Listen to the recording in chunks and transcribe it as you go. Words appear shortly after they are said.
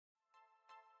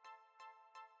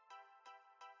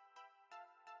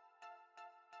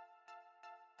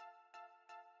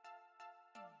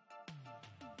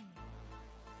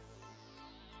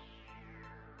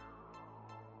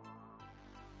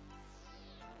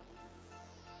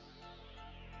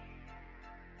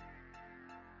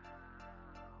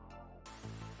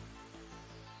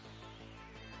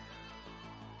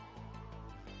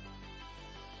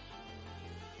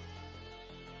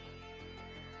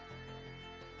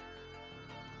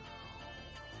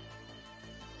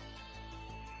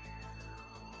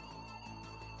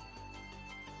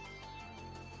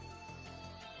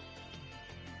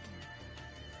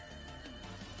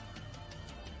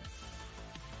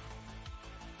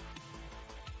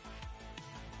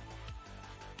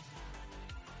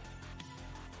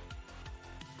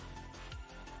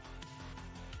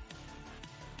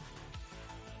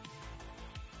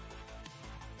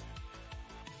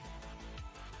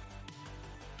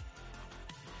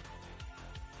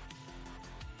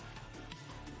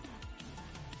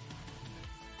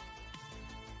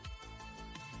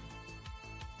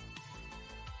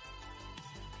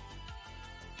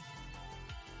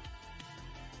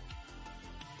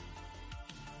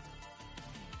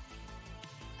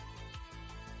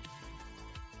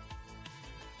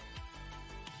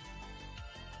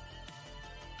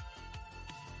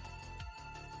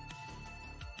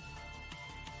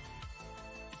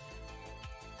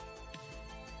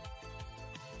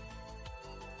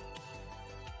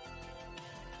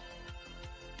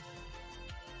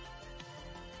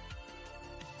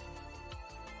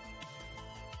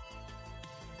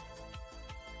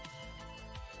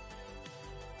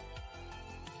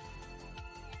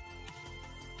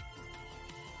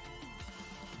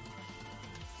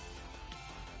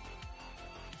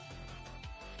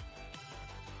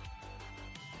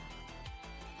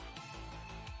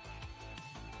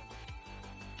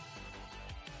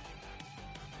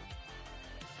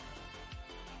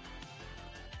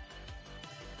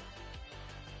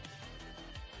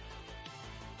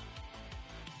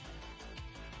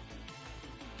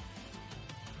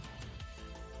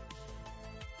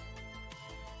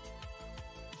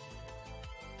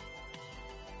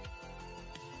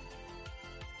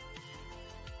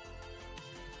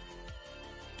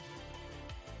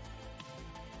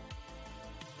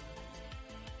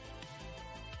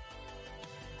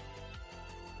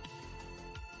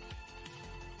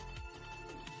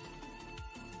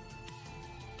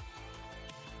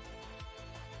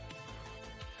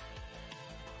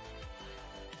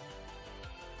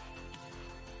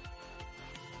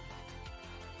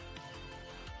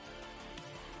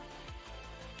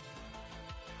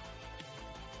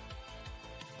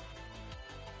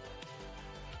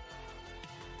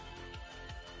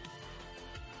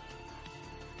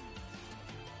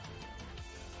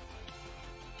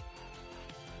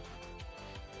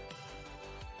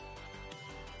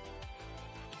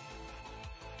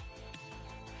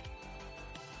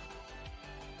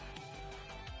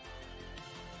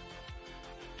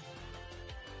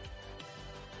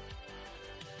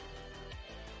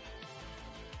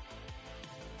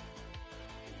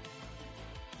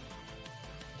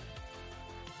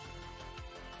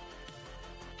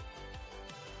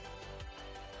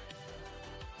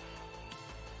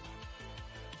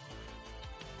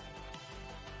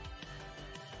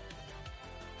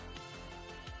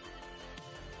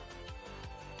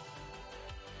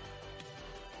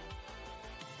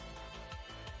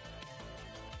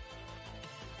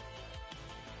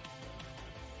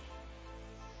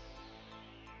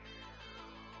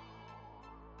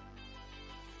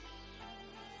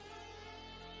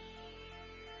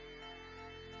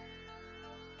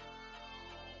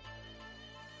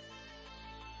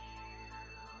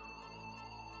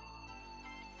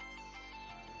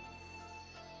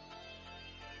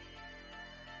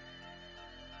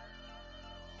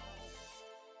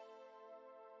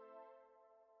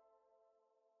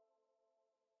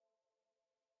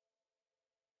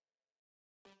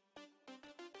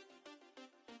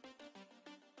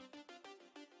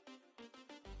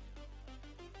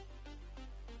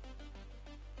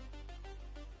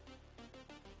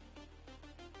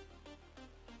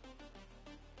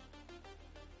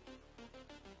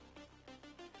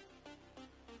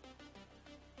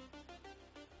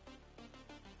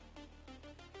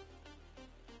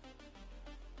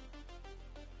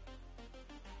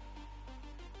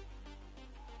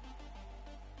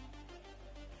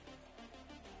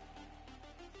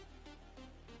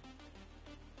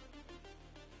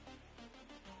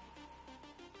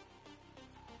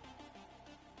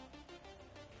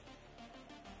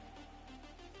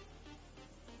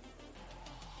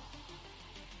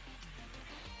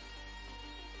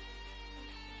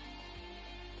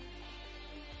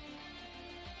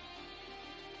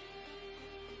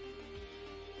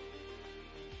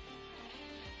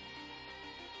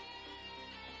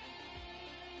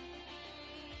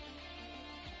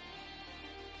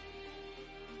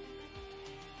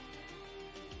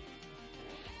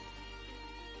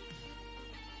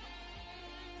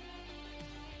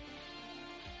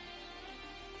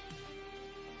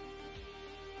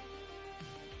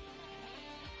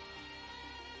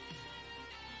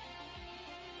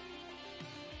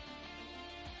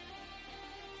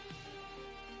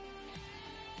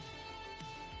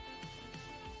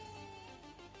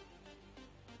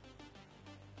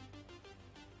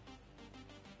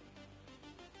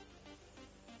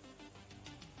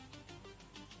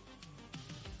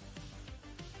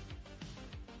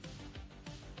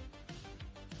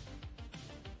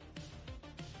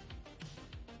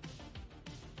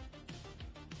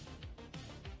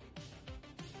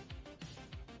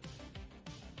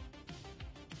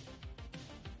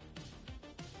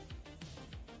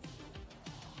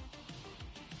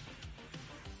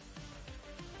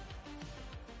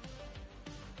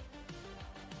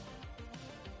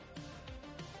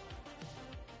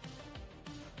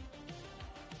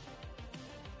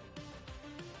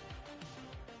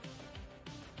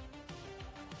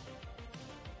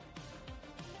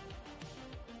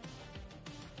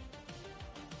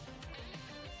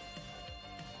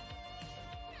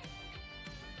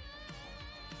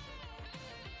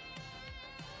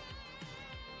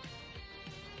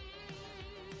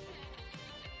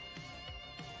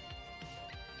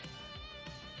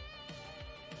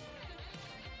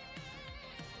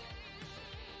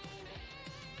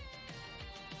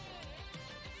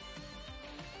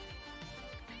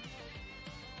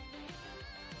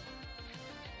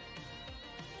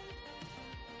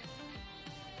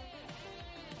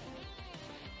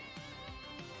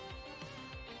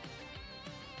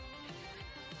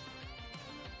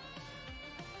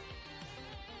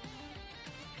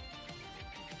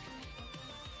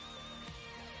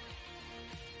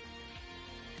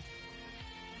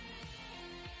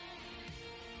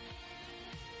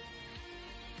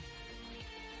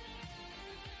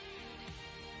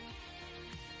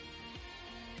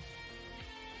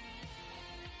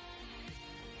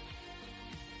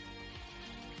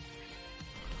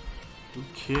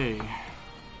Okay,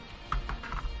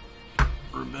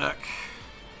 we're back.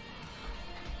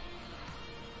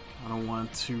 I don't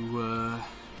want to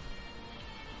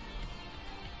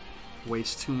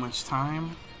waste too much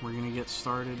time. We're gonna get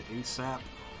started ASAP.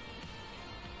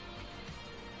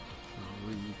 I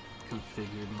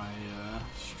reconfigured my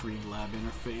Streamlab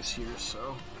interface here,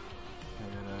 so I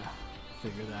gotta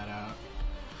figure that out.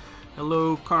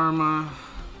 Hello, Karma.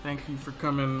 Thank you for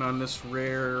coming on this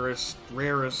rarest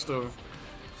of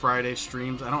Friday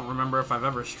streams. I don't remember if I've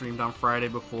ever streamed on Friday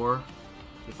before.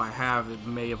 If I have, it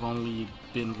may have only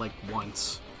been like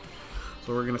once.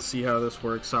 So we're gonna see how this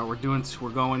works out. We're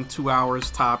going 2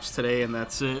 hours tops today, and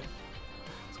that's it.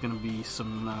 It's gonna be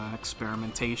some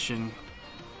experimentation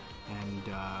and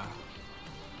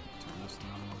turn this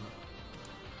down a little bit.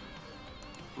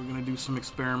 We're gonna do some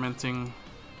experimenting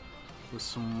with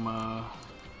some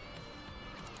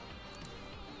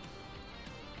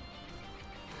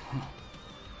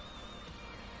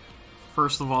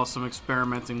first of all, some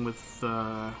experimenting with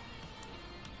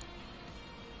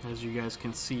as you guys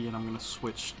can see, and I'm gonna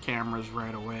switch cameras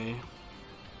right away.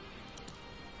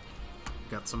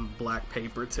 Got some black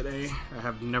paper today. I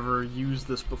have never used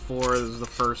this before. This is the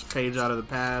first page out of the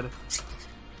pad.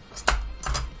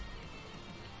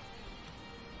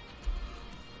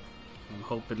 I'm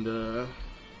hoping to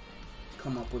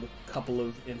come up with a couple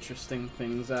of interesting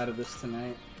things out of this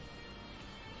tonight.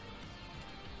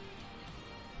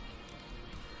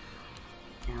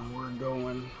 And we're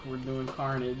doing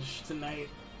Carnage tonight.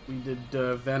 We did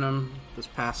Venom this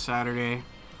past Saturday.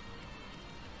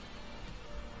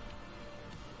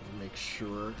 Make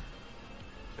sure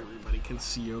everybody can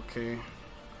see okay.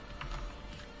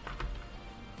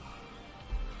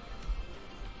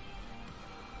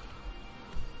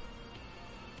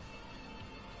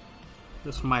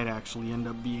 This might actually end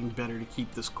up being better to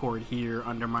keep this cord here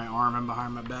under my arm and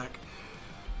behind my back.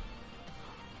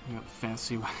 You got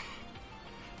fancy.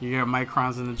 You got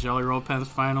microns in the Jelly Roll pens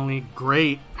finally.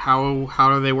 Great. How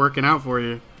are they working out for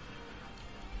you?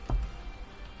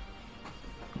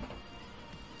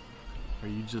 Are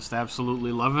you just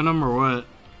absolutely loving them or what?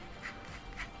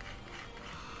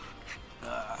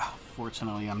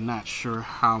 Fortunately, I'm not sure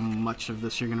how much of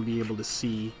this you're going to be able to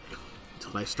see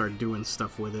until I start doing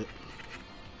stuff with it.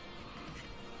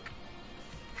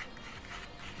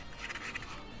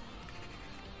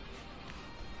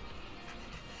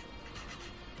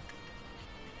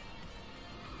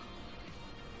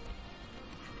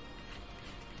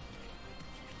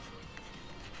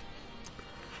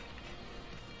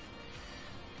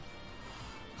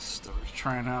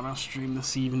 Trying out. I'll stream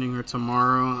this evening or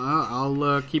tomorrow.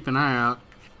 I'll keep an eye out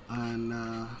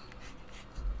and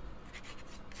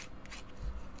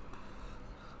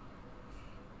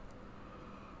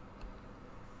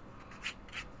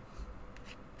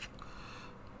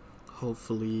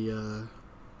hopefully I'll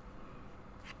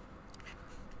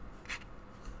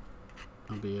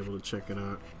be able to check it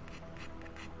out.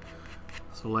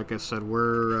 So like I said,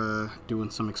 we're doing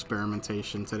some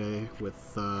experimentation today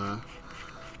with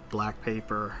black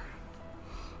paper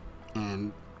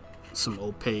and some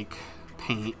opaque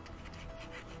paint.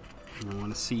 And I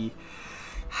want to see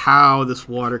how this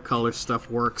watercolor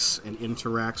stuff works and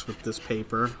interacts with this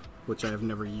paper, which I have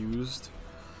never used.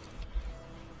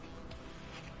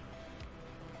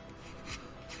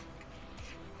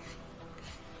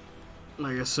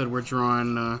 Like I said, we're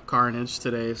drawing Carnage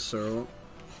today, so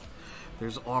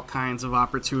there's all kinds of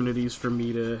opportunities for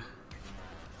me to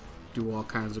do all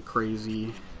kinds of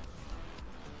crazy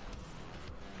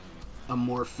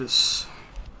amorphous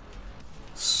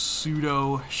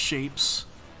pseudo shapes.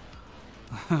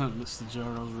 Mr.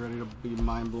 Joe's ready to be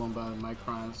mind blown by the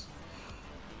microns.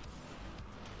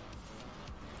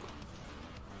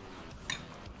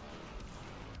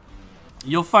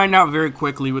 You'll find out very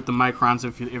quickly with the microns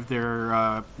if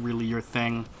they're really your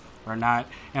thing or not.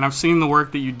 And I've seen the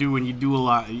work that you do, and you do a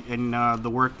lot. And the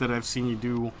work that I've seen you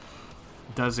do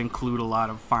does include a lot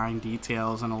of fine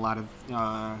details and a lot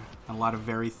of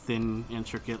very thin,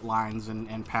 intricate lines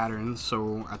and patterns.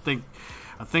 So I think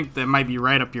that might be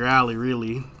right up your alley.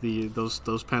 Really,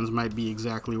 those pens might be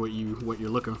exactly what you're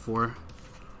looking for.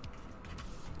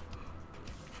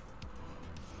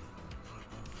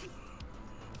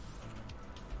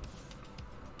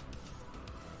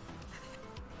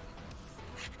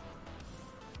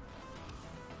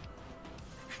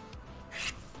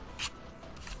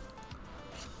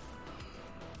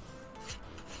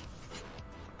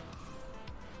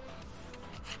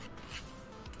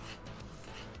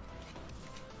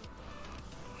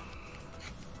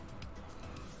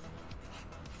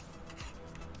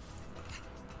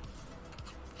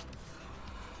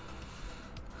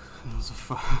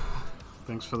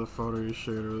 Thanks for the photo you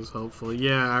shared. It was helpful.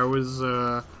 Yeah, I was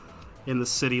in the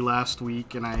city last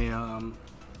week, and I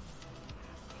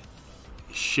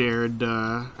shared.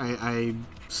 I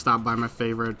stopped by my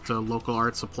favorite local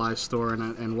art supply store,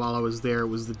 and while I was there, it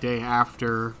was the day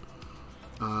after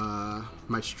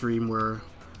my stream where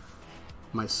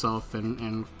myself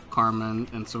and Carmen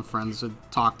and some friends had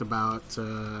talked about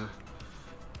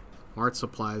art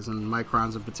supplies and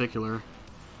microns in particular.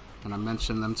 And I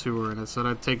mentioned them to her, and I said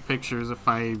I'd take pictures if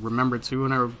I remembered to,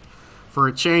 and for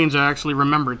a change, I actually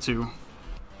remembered to,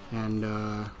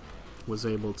 and was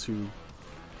able to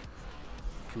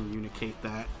communicate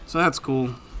that. So that's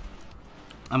cool.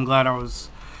 I'm glad I was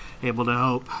able to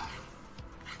help.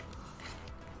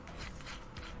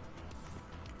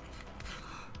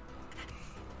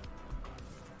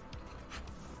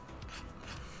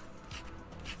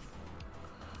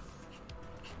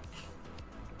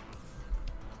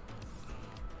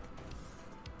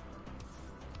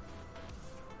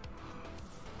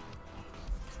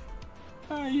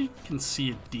 You can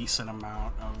see a decent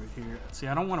amount over here. See,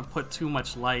 I don't want to put too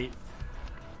much light.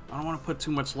 I don't want to put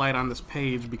too much light on this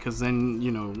page because then,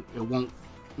 you know, you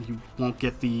won't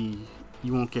get the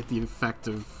effect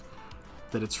of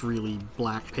that it's really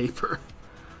black paper.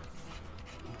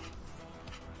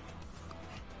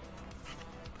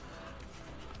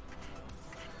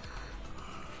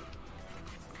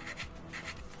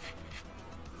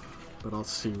 But I'll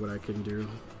see what I can do.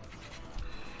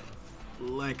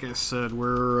 Like I said,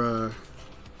 we're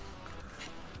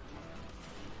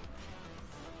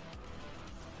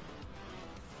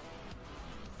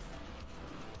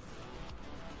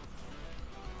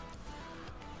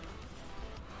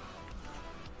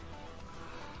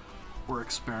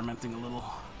experimenting a little.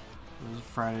 It was a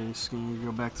Friday scheme. We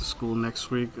go back to school next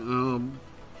week.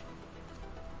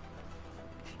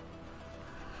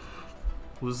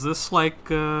 Was this like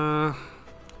a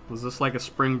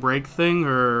spring break thing,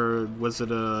 or was it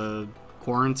a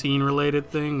quarantine related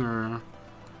thing, or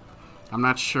I'm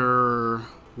not sure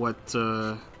what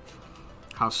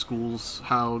how school's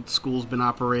been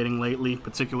operating lately,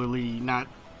 particularly not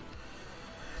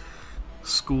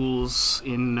schools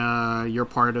in your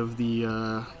part of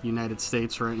the United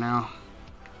States right now.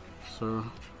 So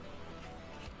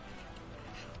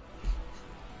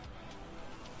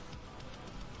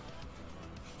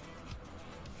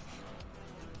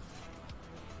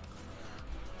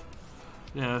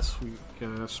yeah, this week,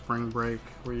 spring break.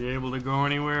 Were you able to go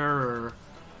anywhere, or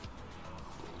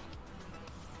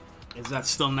is that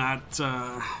still not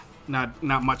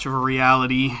much of a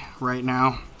reality right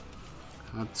now?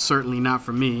 Certainly not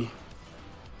for me.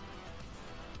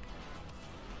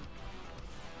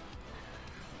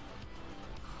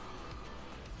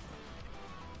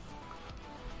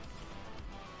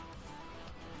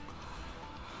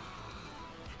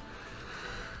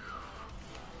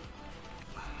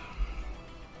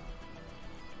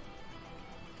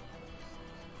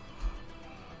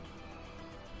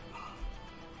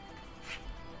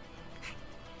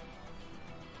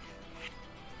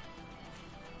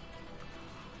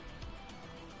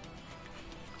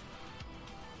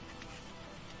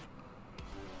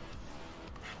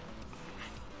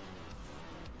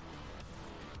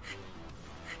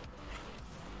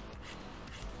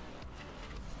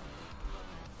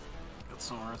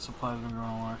 Some art supplies been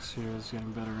growing wax here. It's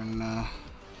getting better in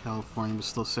California, but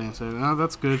still saying so. Oh,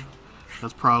 that's good.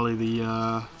 That's probably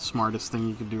the smartest thing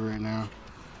you could do right now.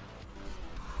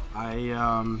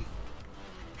 I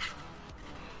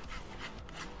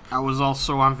was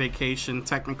also on vacation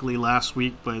technically last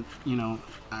week, but you know,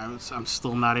 I'm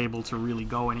still not able to really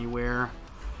go anywhere.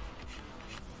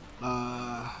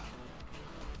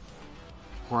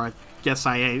 Or I guess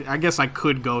I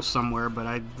could go somewhere, but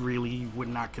I really would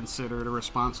not consider it a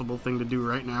responsible thing to do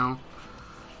right now.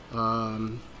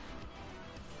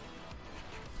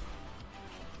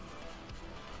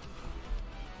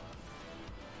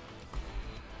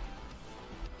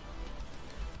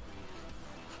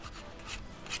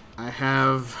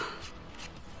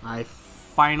 I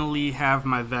finally have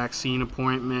my vaccine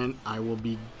appointment. I will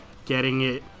be getting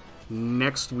it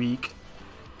next week.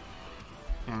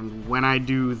 And when I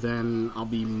do, then I'll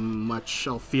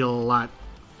feel a lot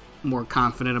more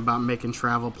confident about making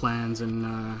travel plans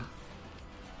and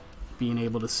being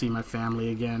able to see my family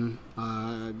again.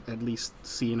 At least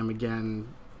seeing them again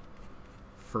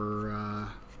for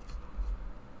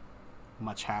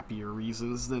much happier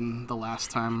reasons than the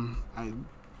last time I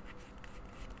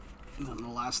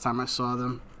saw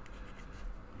them.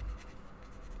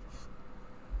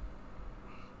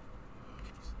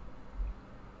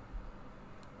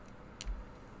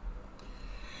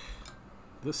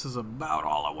 this is about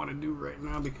all I want to do right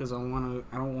now because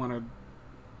I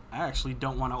actually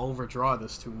don't want to overdraw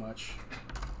this too much.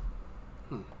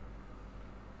 And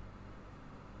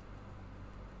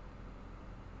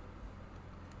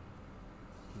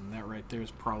that right there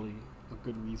is probably a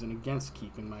good reason against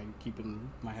keeping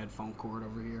my headphone cord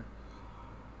over here.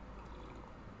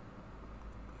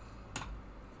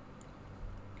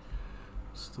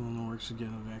 Still in the works to get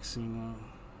a vaccine.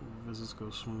 Visits go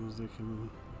smooth.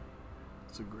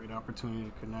 It's a great opportunity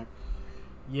to connect.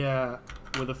 Yeah,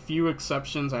 with a few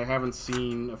exceptions, I haven't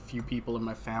seen a few people in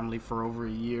my family for over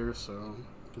a year, so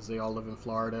because they all live in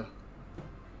Florida.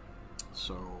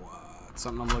 So it's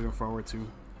something I'm looking forward to.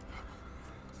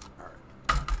 All right.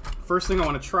 First thing I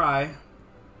want to try,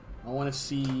 I want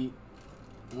to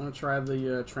try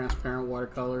the transparent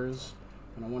watercolors,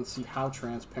 and I want to see how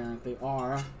transparent they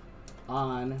are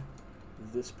on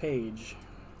this page.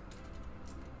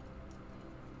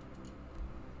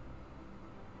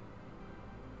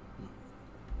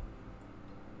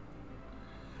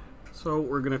 So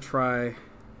we're gonna try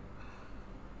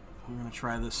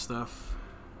this stuff.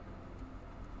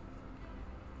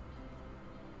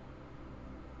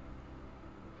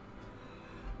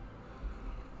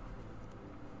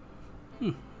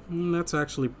 That's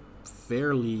actually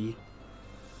fairly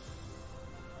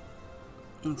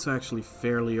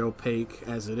opaque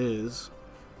as it is.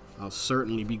 I'll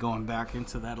certainly be going back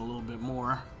into that a little bit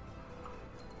more,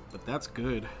 but that's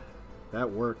good. That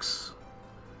works.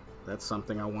 That's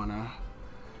something I want to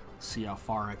see how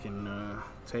far I can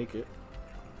take it.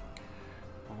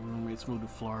 All roommates moved to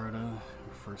Florida.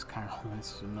 First kind of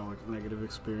roommates, so no negative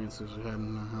experiences we had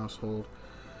in the household.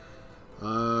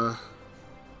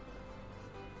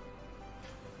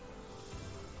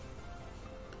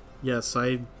 Yes,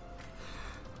 I'm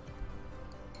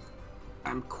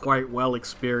quite well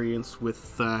experienced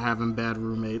with having bad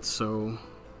roommates, so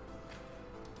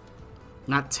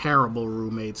not terrible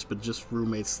roommates, but just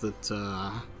roommates that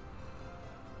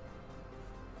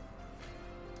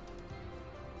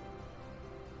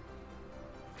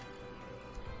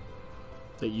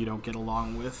that you don't get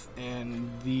along with.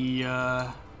 And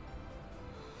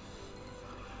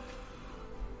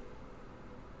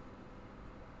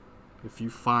if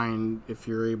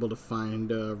you're able to find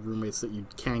roommates that you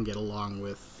can get along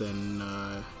with, then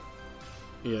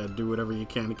yeah, do whatever you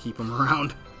can to keep them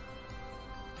around.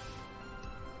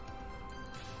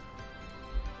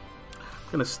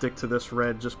 I'm gonna stick to this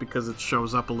red just because it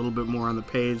shows up a little bit more on the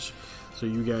page so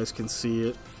you guys can see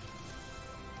it.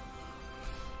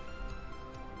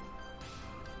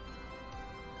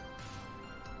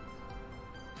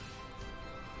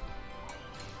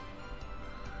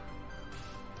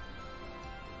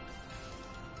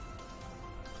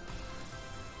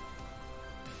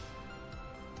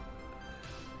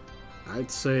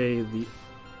 I'd say the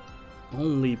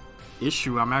only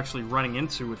issue I'm actually running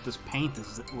into with this paint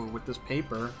is, or with this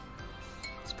paper.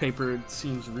 This paper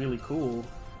seems really cool.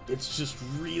 It's just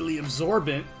really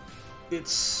absorbent.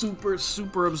 It's super,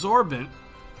 super absorbent.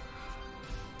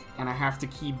 And I have to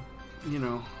keep, you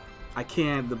know, I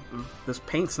can't, this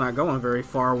paint's not going very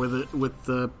far with it, with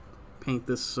the paint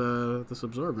this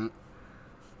absorbent.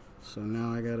 So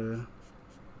now I gotta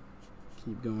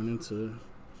keep going into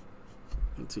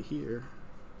here.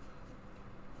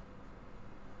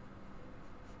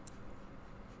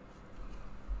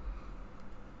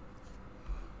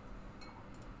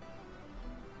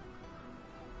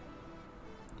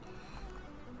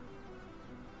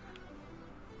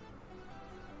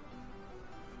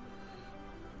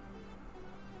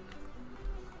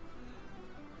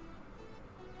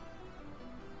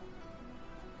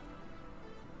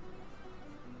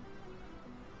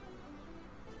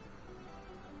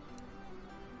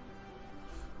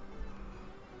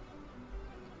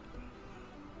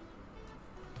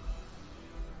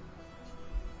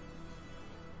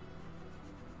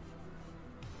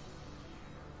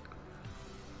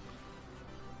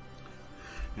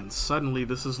 And suddenly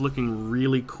this is looking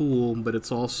really cool, but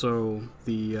it's also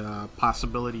the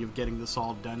possibility of getting this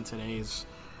all done today is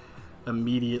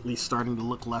immediately starting to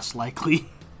look less likely.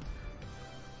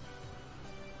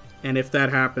 And if that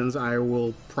happens, I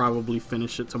will probably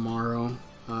finish it tomorrow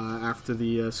after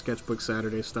the Sketchbook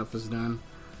Saturday stuff is done,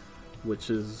 which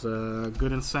is a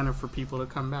good incentive for people to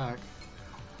come back.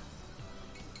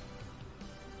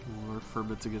 We'll work for a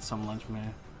bit to get some lunch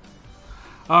made.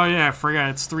 Oh yeah, I forgot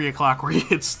it's 3 o'clock where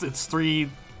it's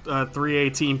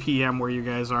 3:18 p.m. where you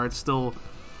guys are. It's still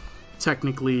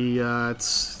technically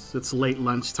it's late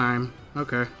lunchtime.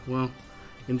 Okay, well,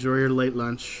 enjoy your late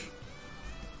lunch.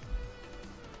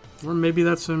 Or maybe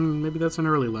that's an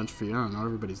early lunch for you. I don't know.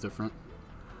 Everybody's different.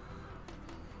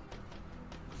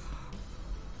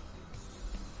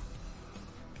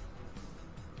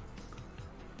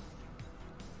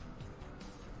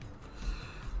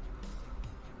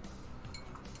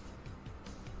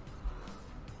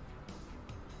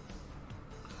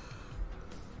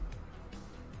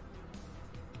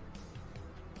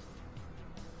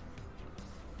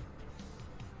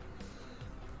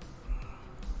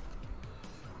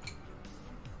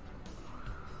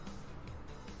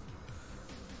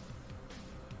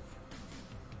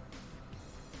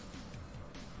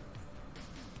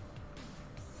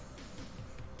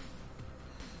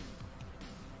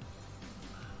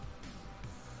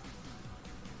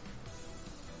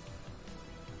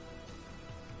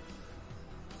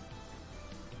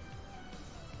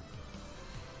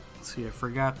 See, I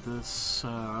forgot this.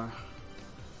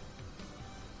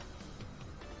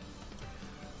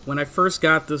 When I first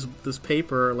got this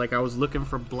paper, like I was looking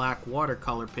for black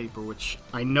watercolor paper, which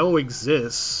I know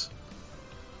exists,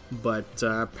 but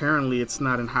apparently it's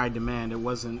not in high demand. I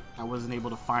wasn't able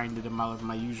to find it in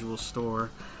my usual store.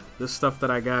 This stuff that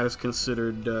I got is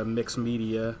considered mixed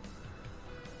media,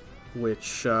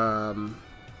 which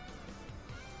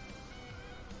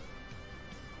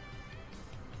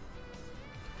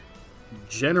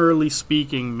generally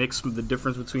speaking, the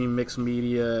difference between mixed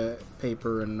media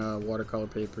paper and watercolor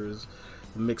paper is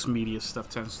the mixed media stuff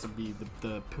tends to be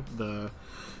the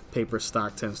paper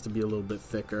stock tends to be a little bit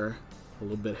thicker, a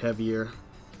little bit heavier.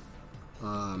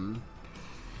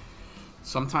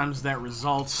 Sometimes that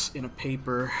results in a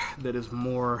paper that is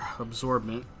more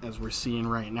absorbent, as we're seeing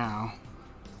right now.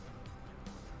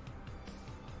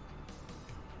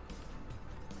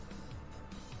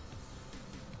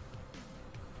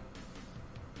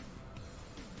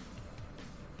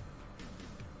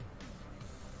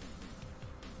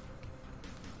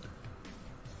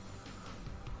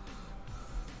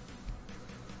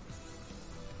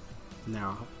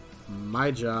 Now,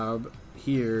 my job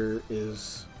here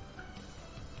is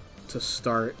to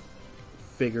start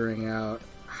figuring out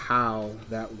how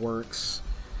that works,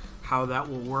 how that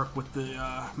will work with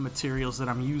the materials that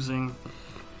I'm using,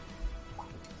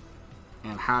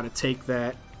 and how to take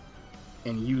that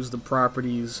and use the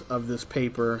properties of this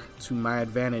paper to my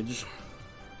advantage.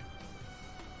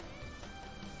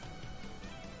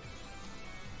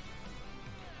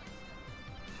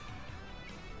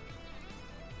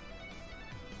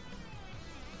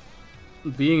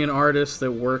 Being an artist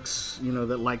that works,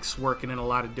 that likes working in a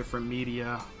lot of different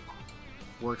media,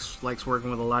 likes working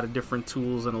with a lot of different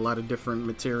tools and a lot of different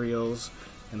materials,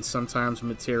 and sometimes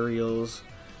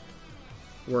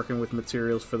working with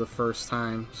materials for the first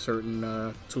time,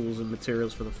 certain tools and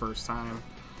materials for the first time,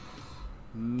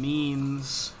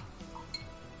 means,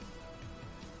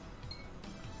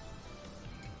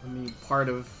 a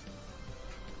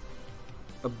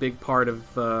big part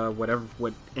of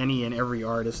what any and every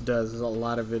artist does is a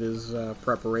lot of it is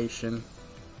preparation.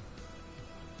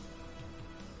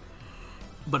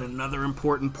 But another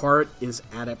important part is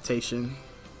adaptation.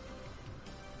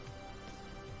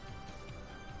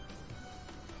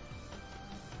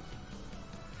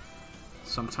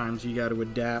 Sometimes you got to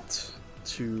adapt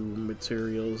to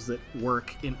materials that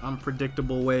work in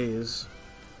unpredictable ways.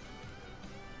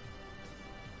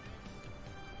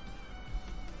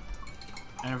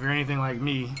 And if you're anything like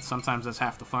me, sometimes that's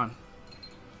half the fun.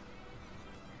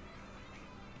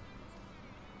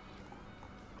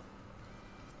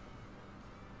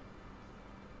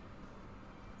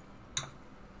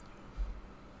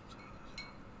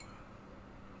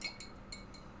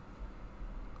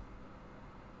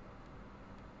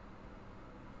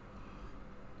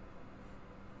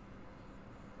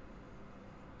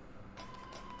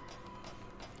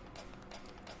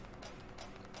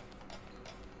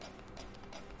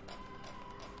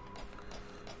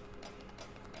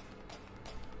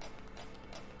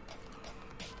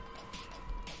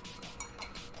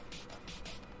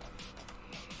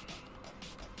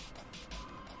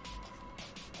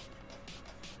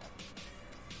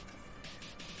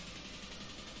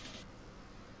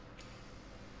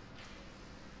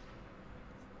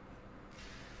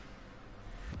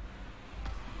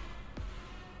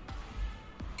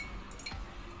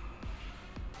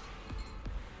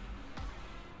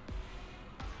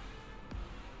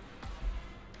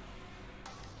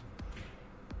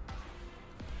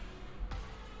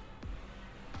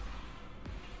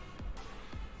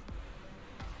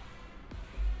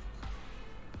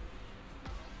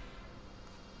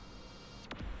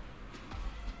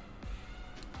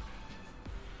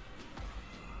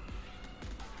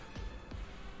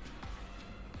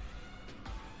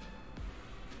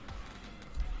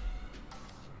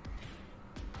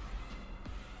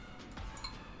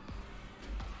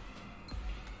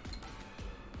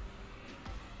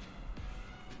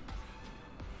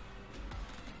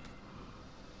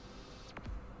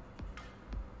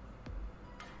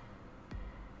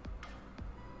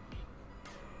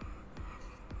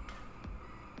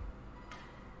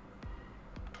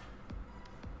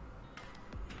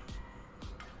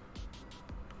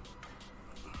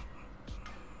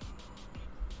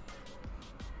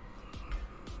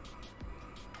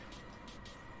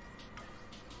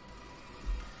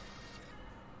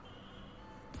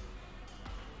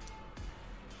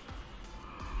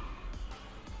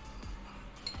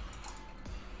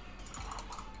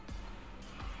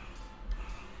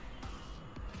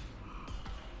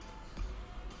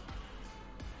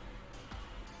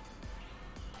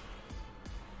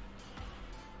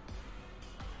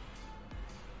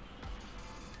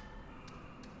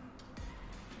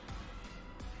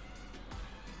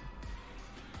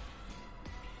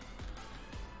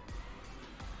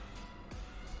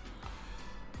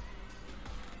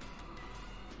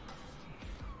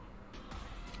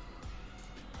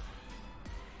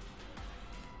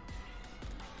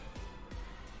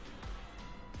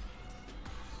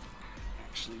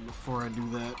 Actually, before I do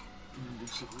that, I'm gonna do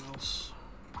something else.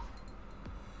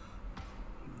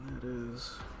 And that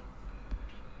is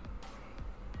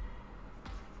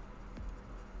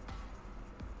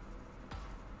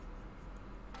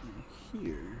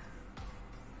here.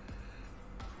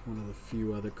 One of the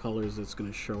few other colors that's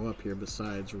going to show up here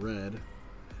besides red.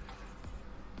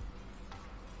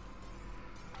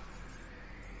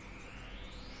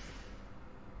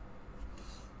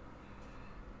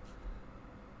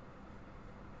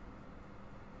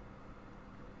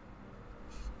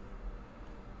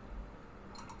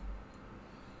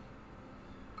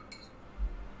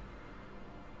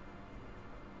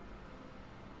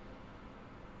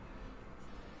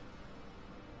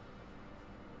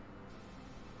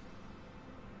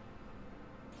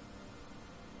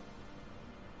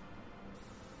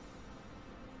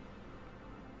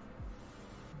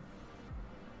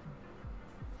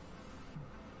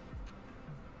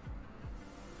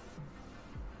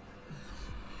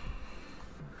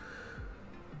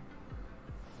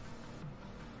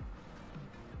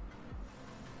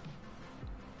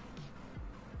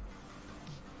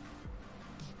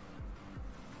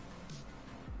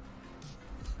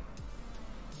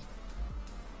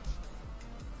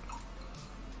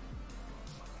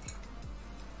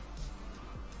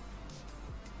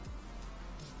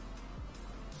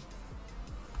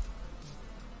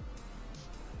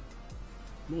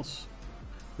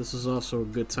 This is also a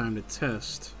good time to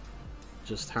test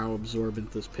just how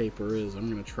absorbent this paper is. I'm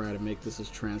going to try to make this as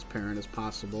transparent as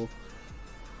possible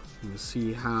and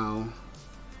see how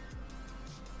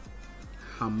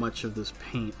much of this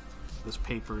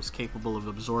paper is capable of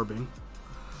absorbing.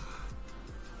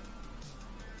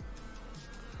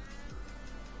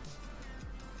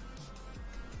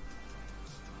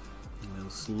 And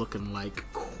it's looking like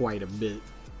quite a bit,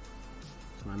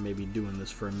 so I may be doing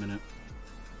this for a minute.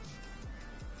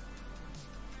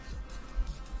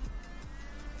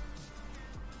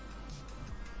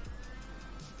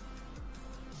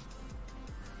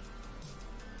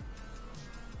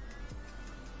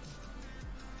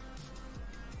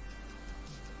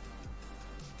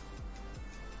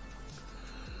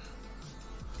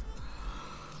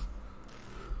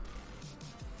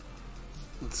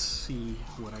 Let's see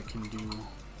what I can do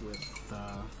with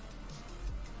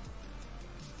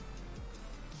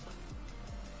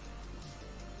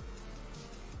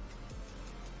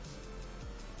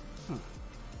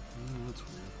that's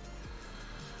weird.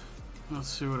 Let's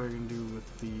see what I can do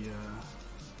with the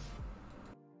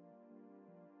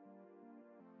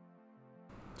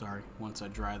sorry, once I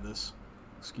dry this,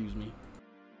 excuse me.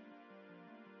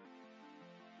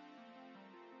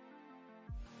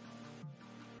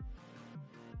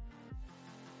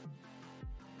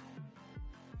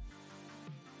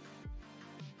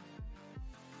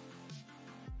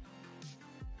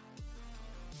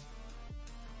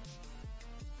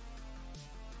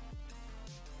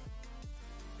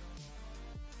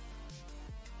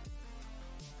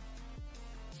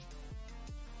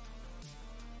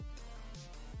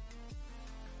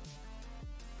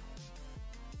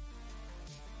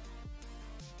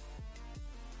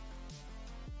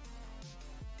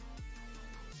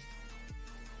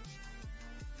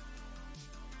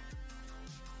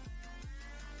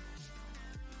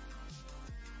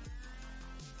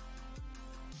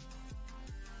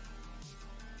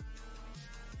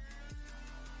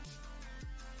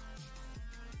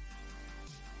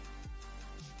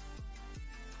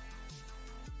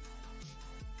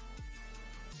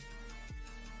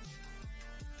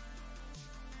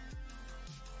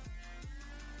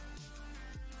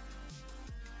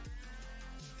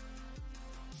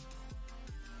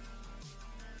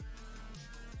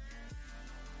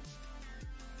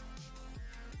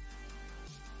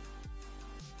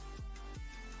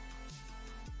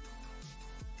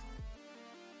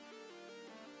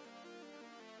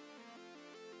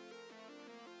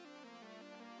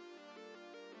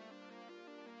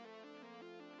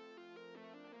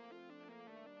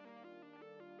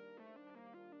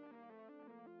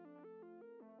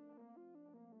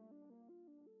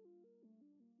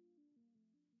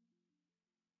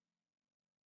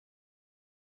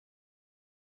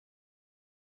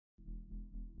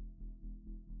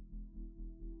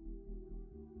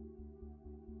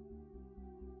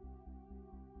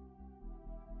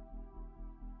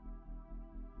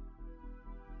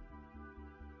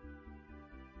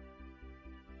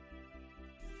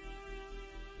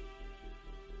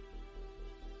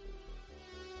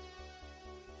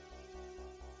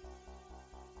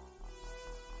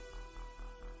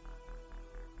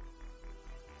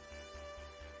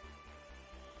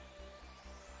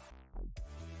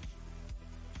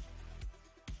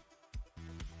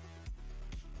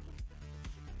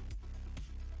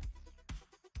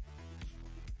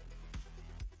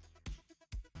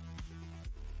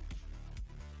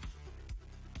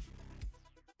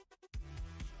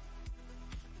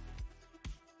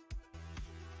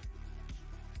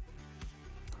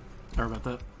 Sorry about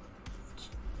that. Just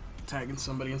tagging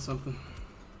somebody in something.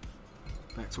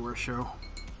 Back to our show.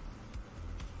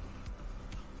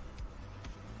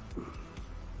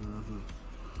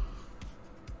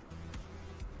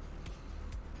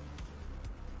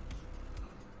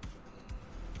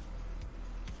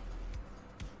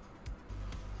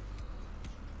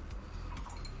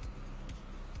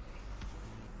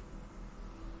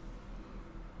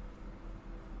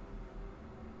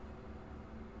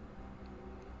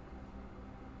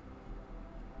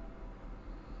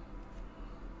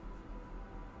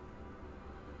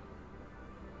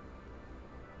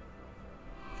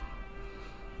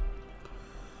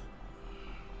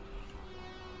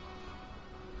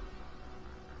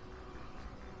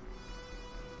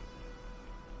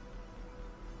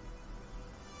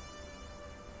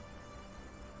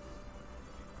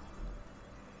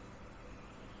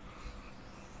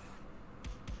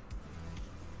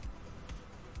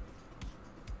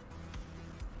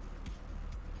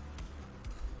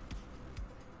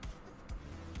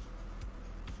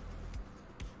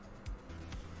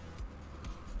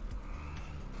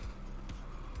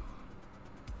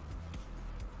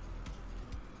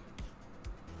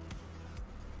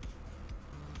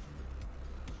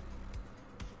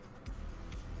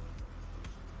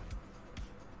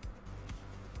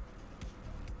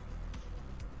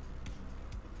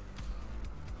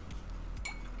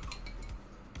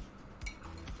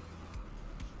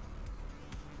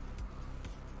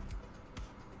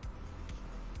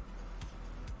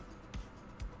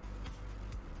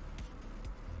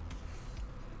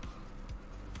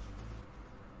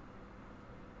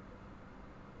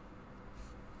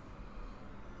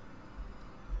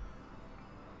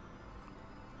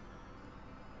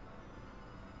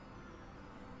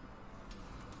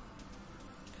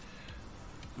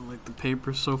 Like the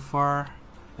paper so far.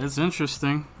 It's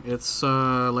interesting. It's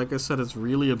like I said, it's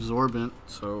really absorbent,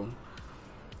 so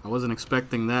I wasn't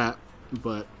expecting that,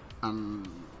 but I'm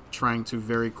trying to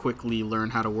very quickly learn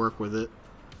how to work with it,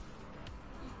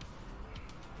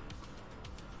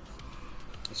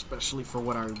 especially for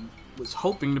what I was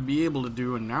hoping to be able to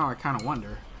do, and now I kind of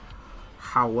wonder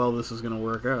how well this is going to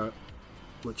work out,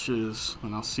 which is,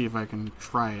 and I'll see if I can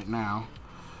try it now.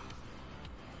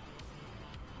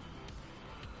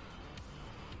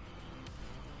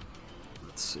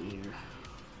 Let's see here.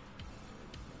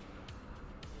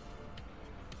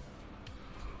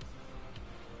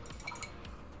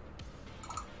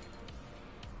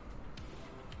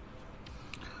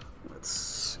 Let's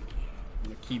see. I'm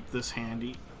gonna keep this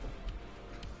handy.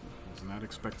 I was not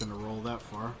expecting to roll that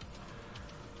far.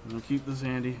 I'm gonna keep this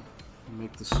handy and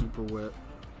make this super wet.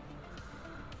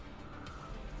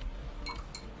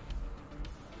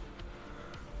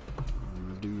 I'm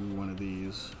gonna do one of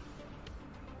these.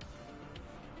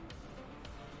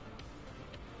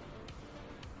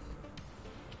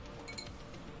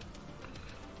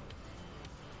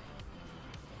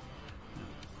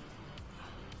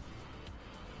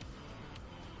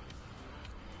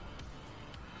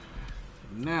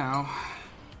 Now,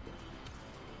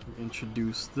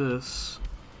 introduce this,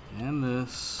 and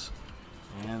this,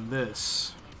 and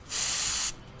this.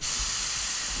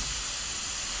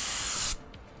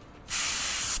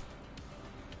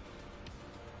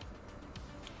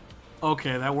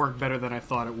 Okay, that worked better than I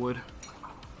thought it would.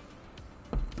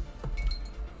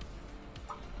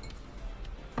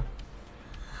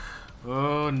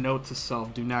 Oh, note to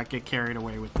self, do not get carried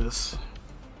away with this.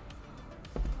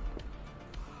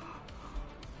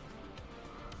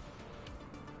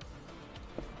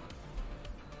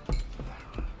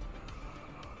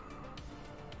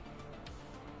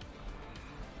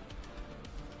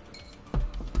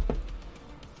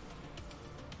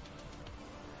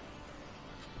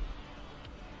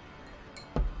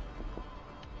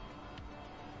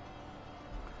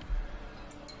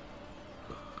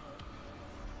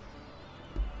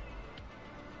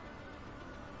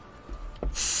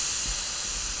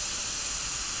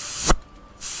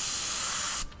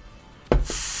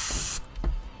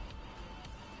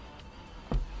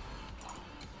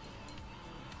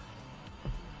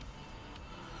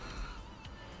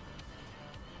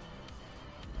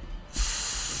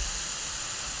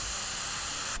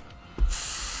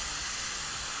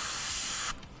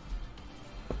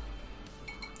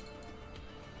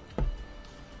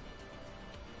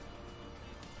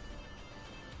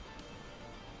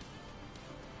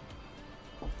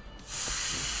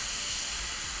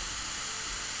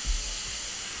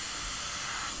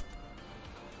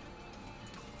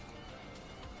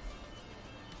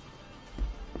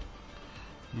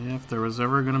 Yeah, if there was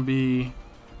ever going to be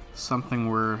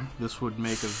something where this would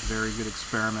make a very good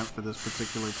experiment for this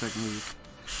particular technique,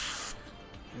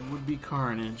 It would be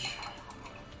Carnage.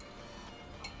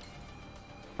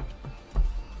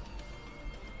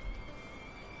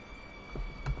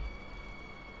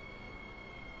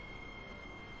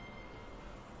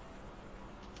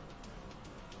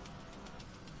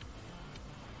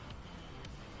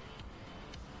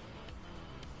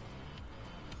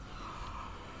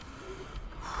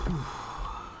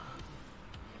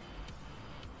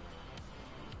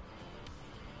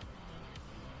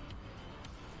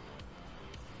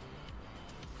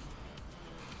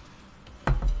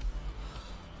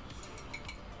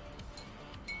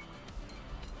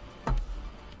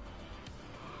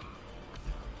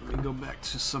 Go back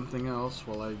to something else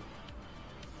while I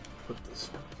put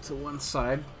this to one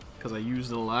side because I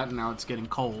used it a lot and now it's getting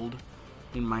cold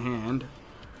in my hand.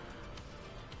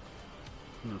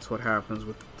 And that's what happens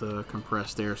with the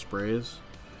compressed air sprays.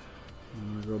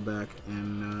 I'm gonna go back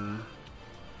and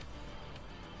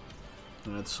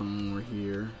add some more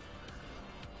here.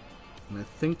 And I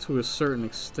think to a certain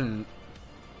extent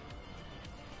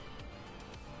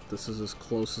this is as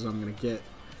close as I'm gonna get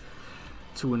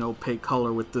to an opaque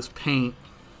color with this paint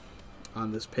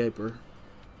on this paper,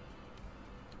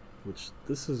 which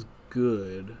this is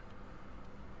good,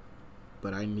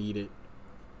 but I need it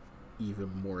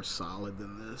even more solid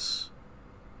than this.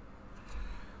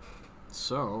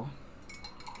 So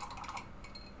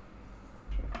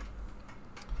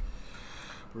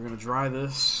we're gonna dry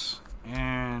this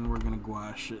and we're gonna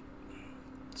gouache it.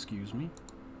 Excuse me.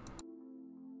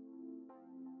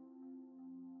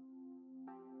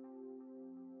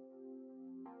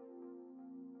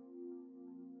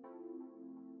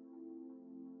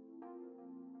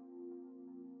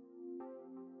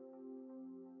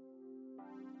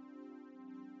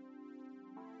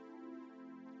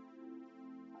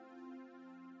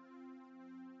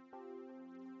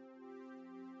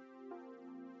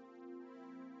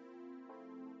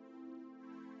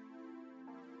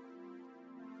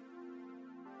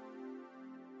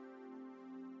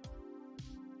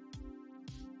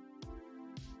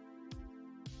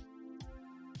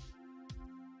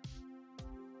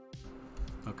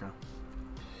 Okay.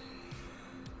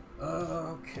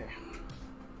 Okay.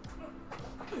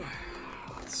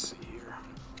 Let's see here.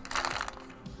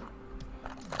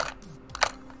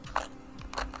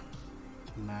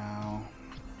 Now,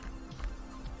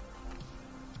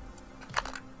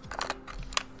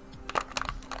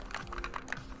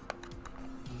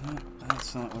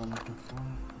 that's not what I'm looking for.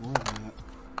 Or that.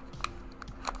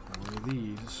 Or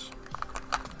these.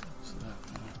 So that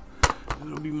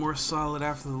it'll be more solid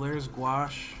after the layers.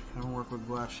 Gouache. I don't work with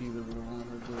gouache either, but I want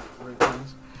her to do the right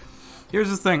things. Here's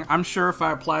the thing. I'm sure if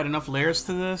I applied enough layers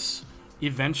to this,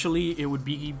 eventually it would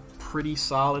be pretty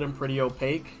solid and pretty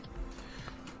opaque.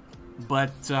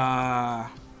 But I'm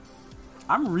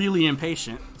really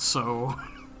impatient, so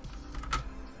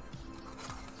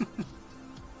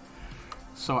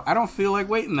so I don't feel like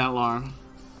waiting that long.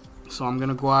 So I'm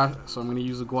gonna gouache. So I'm gonna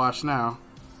use a gouache now.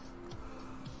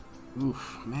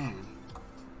 Oof, man,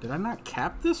 did I not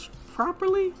cap this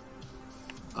properly?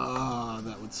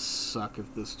 That would suck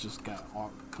if this just got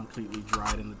all completely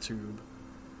dried in the tube.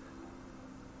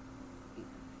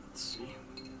 Let's see.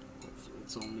 Hopefully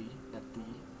it's only at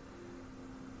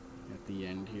the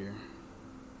end here.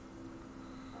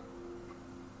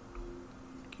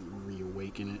 Can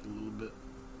reawaken it a little bit.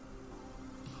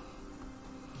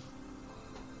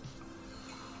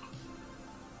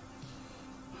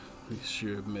 We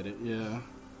should admit it, yeah.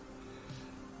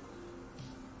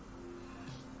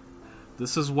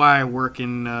 This is why I work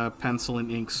in pencil and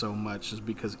ink so much, is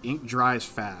because ink dries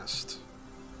fast,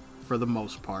 for the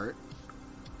most part,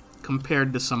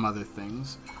 compared to some other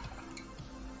things.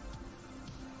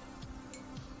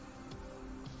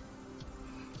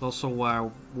 It's also why I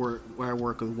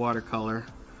work with watercolor,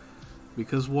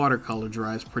 because watercolor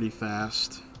dries pretty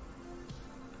fast.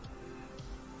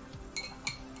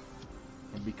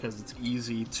 And because it's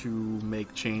easy to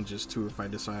make changes to if I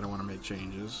decide I want to make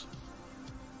changes.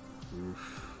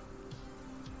 Oof.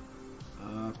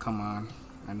 Come on.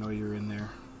 I know you're in there.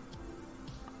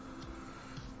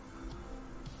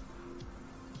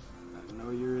 I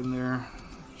know you're in there.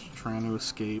 Just trying to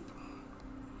escape.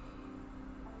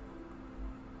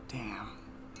 Damn.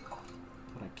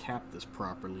 But I capped this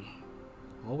properly.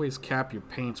 Always cap your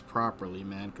paints properly,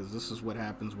 man, because this is what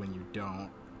happens when you don't.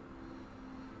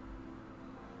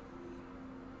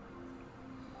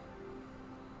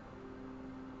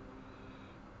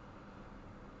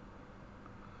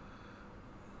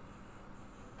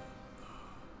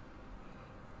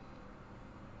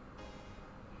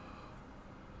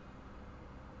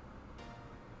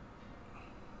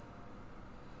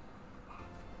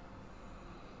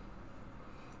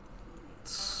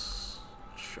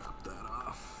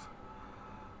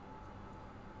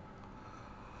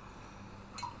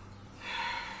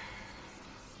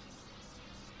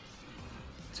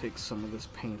 take some of this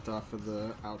paint off of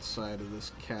the outside of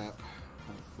this cap,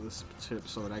 this tip,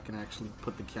 so that I can actually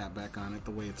put the cap back on it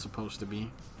the way it's supposed to be.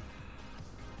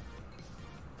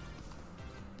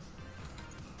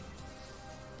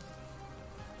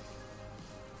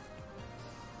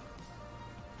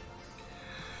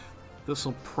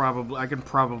 This'll probably, I can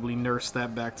probably nurse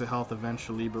that back to health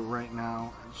eventually, but right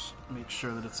now, just make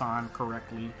sure that it's on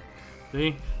correctly.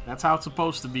 See? That's how it's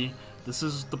supposed to be. This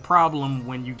is the problem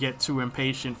when you get too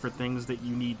impatient for things that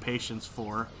you need patience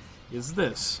for, is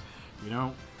this. You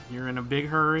know, you're in a big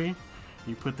hurry,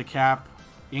 you put the cap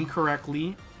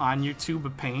incorrectly on your tube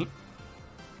of paint,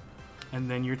 and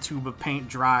then your tube of paint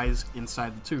dries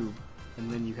inside the tube,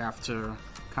 and then you have to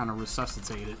kind of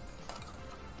resuscitate it.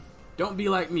 Don't be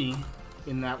like me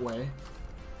in that way.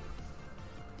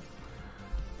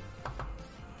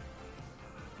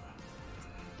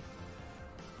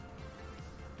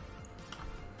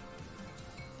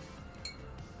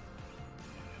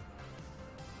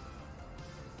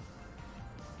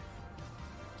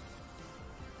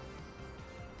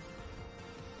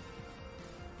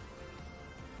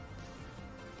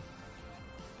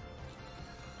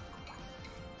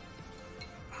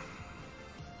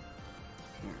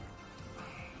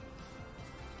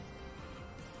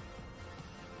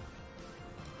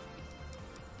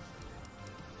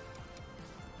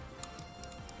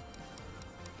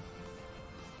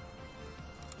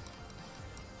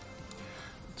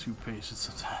 Too patient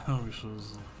sometimes. I wish I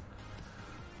was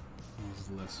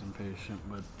less impatient,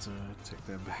 but take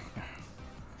that back now.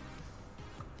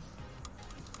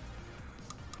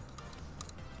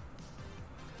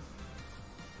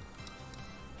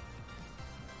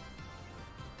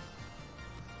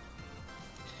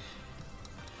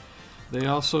 They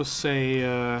also say,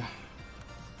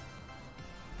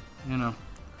 you know,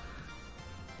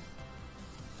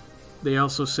 they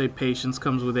also say patience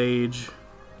comes with age.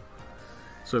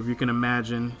 So if you can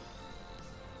imagine,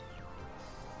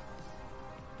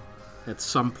 at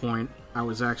some point, I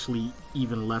was actually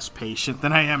even less patient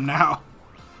than I am now.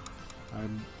 I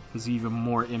was even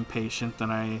more impatient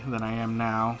than I am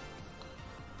now.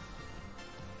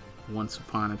 Once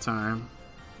upon a time.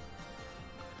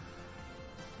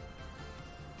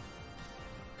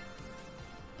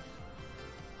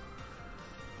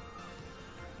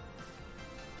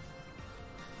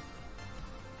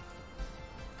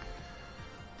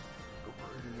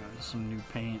 Some new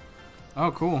paint.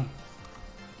 Oh, cool.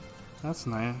 That's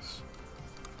nice.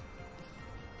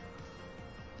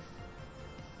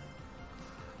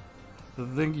 The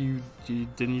thing you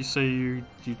didn't you say you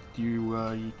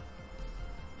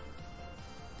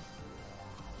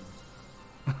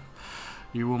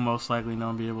you will most likely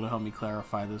not be able to help me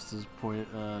clarify this.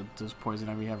 Does Poison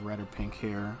Ivy have red or pink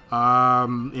hair?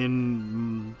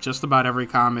 In just about every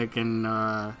comic and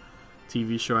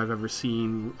TV show I've ever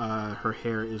seen, her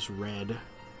hair is red.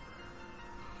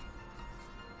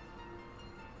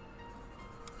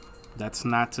 That's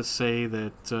not to say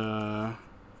that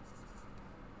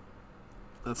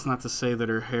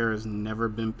her hair has never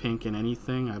been pink in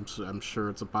anything. I'm sure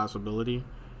it's a possibility,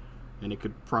 and it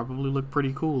could probably look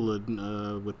pretty cool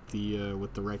with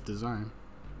the right design.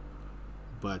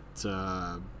 But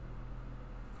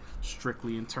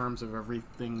strictly in terms of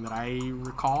everything that I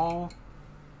recall,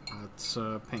 it's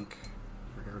pink.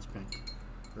 Her hair is pink.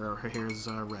 Her hair is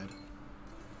red.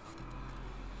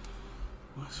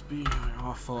 Must be my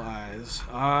awful eyes.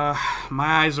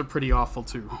 My eyes are pretty awful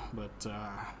too, but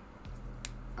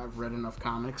I've read enough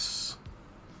comics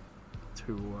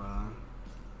to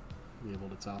be able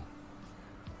to tell.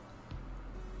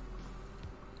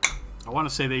 I want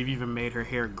to say they've even made her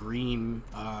hair green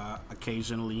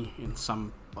occasionally in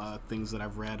some things that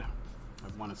I've read.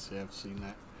 I want to say I've seen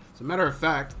that. As a matter of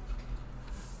fact,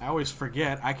 I always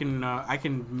forget. I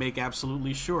can make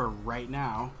absolutely sure right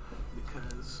now,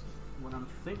 because what I'm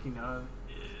thinking of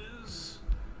is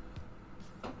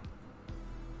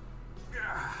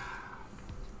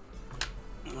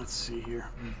let's see here.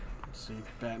 Let's see,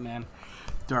 Batman,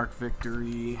 Dark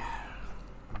Victory,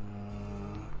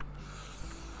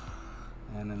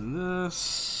 and in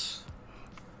this,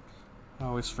 I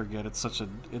always forget.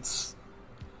 It's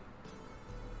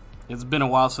been a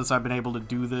while since I've been able to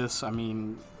do this. I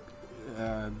mean,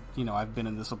 you know, I've been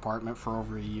in this apartment for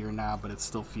over a year now, but it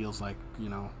still feels like, you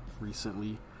know,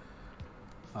 recently,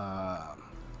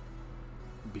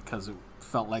 because it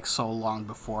felt like so long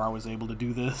before I was able to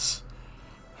do this,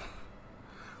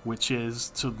 which is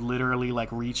to literally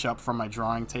like reach up from my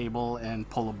drawing table and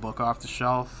pull a book off the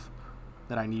shelf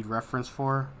that I need reference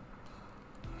for.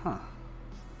 Huh.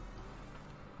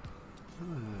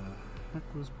 Where the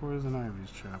heck was Poison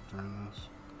Ivy's chapter in this?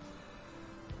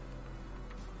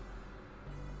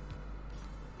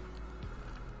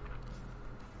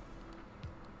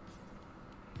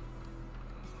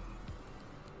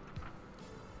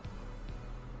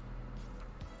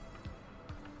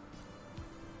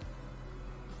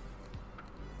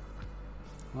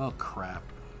 Well, crap.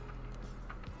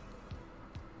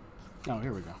 Oh,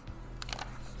 here we go.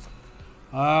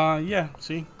 Yeah,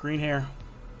 see? Green hair.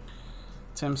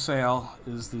 Tim Sale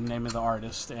is the name of the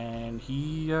artist, and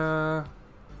he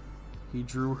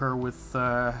drew her with,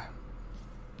 and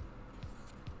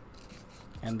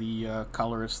the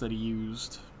colorist that he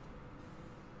used,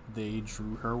 they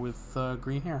drew her with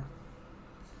green hair.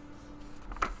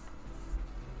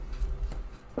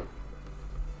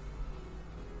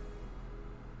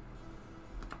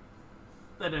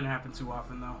 That didn't happen too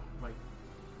often, though. Like,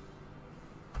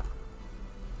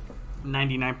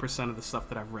 99% of the stuff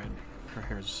that I've read, her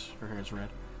hair's red.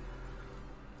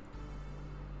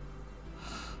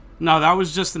 No, that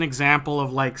was just an example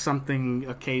of like something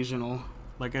occasional.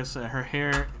 Like I said, her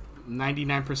hair,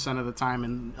 99% of the time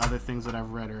in other things that I've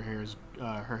read, her hair's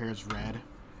red.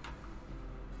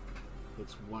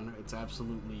 It's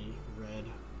absolutely red.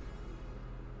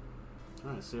 I'm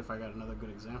trying to see if I got another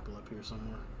good example up here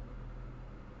somewhere.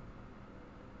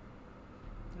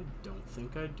 I don't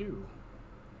think I do.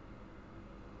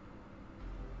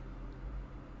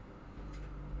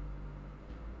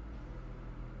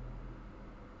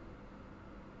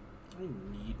 I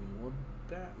need more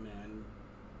Batman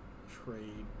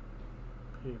trade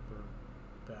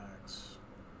paperbacks.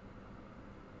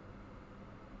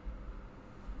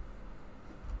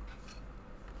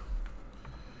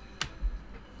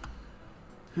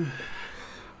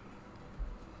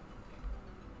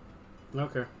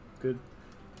 Okay, good.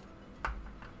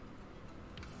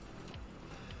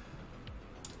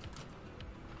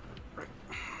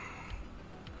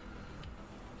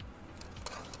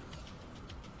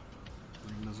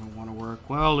 Doesn't want to work.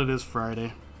 Well, it is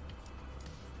Friday.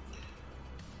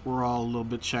 We're all a little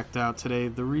bit checked out today.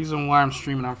 The reason why I'm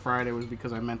streaming on Friday was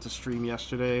because I meant to stream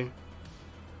yesterday,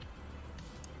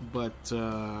 but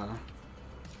I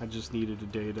just needed a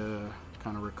day to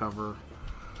kind of recover.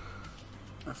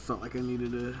 I felt like I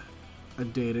needed a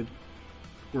day to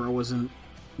where I wasn't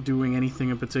doing anything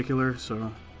in particular,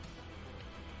 so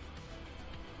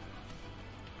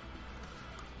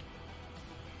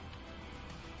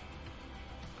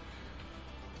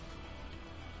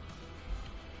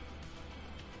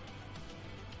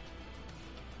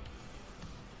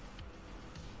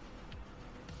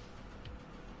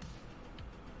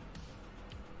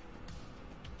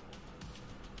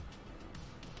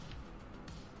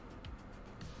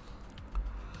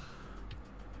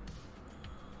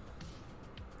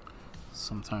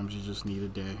sometimes you just need a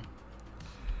day.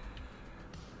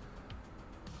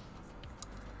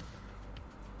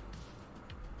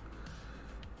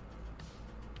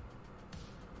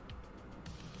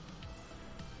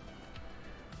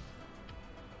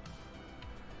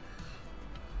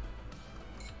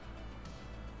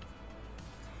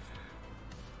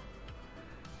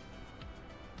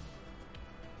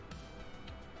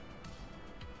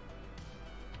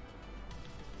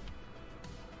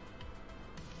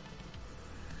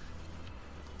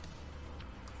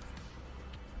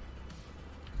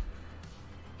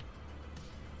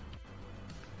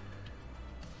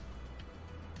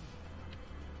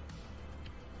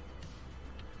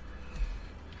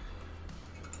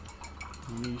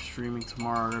 Me streaming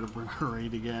tomorrow to bring a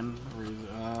raid again.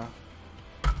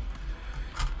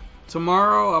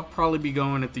 Tomorrow I'll probably be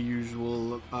going at the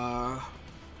usual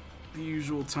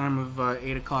time of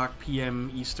 8 o'clock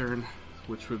p.m. Eastern,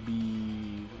 which would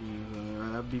be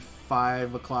that'd be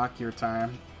 5 o'clock your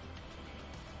time.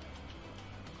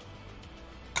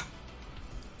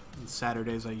 And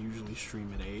Saturdays I usually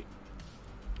stream at 8.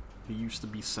 It used to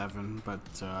be 7, but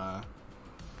I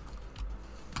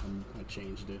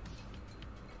changed it.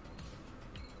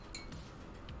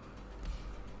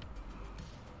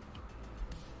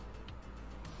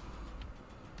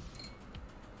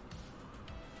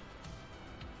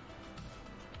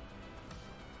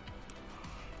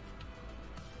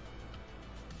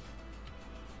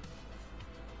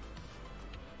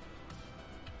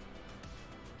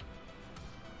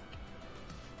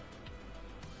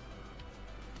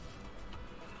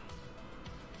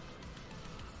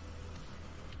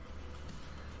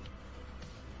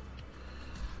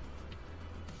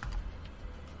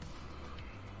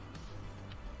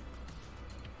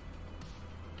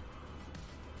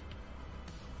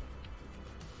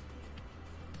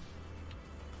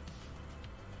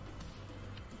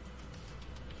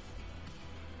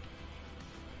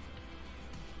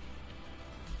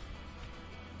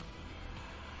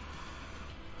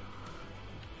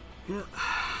 Yeah.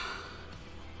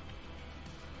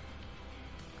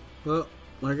 Well,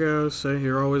 like I always say,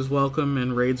 you're always welcome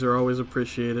and raids are always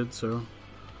appreciated, so.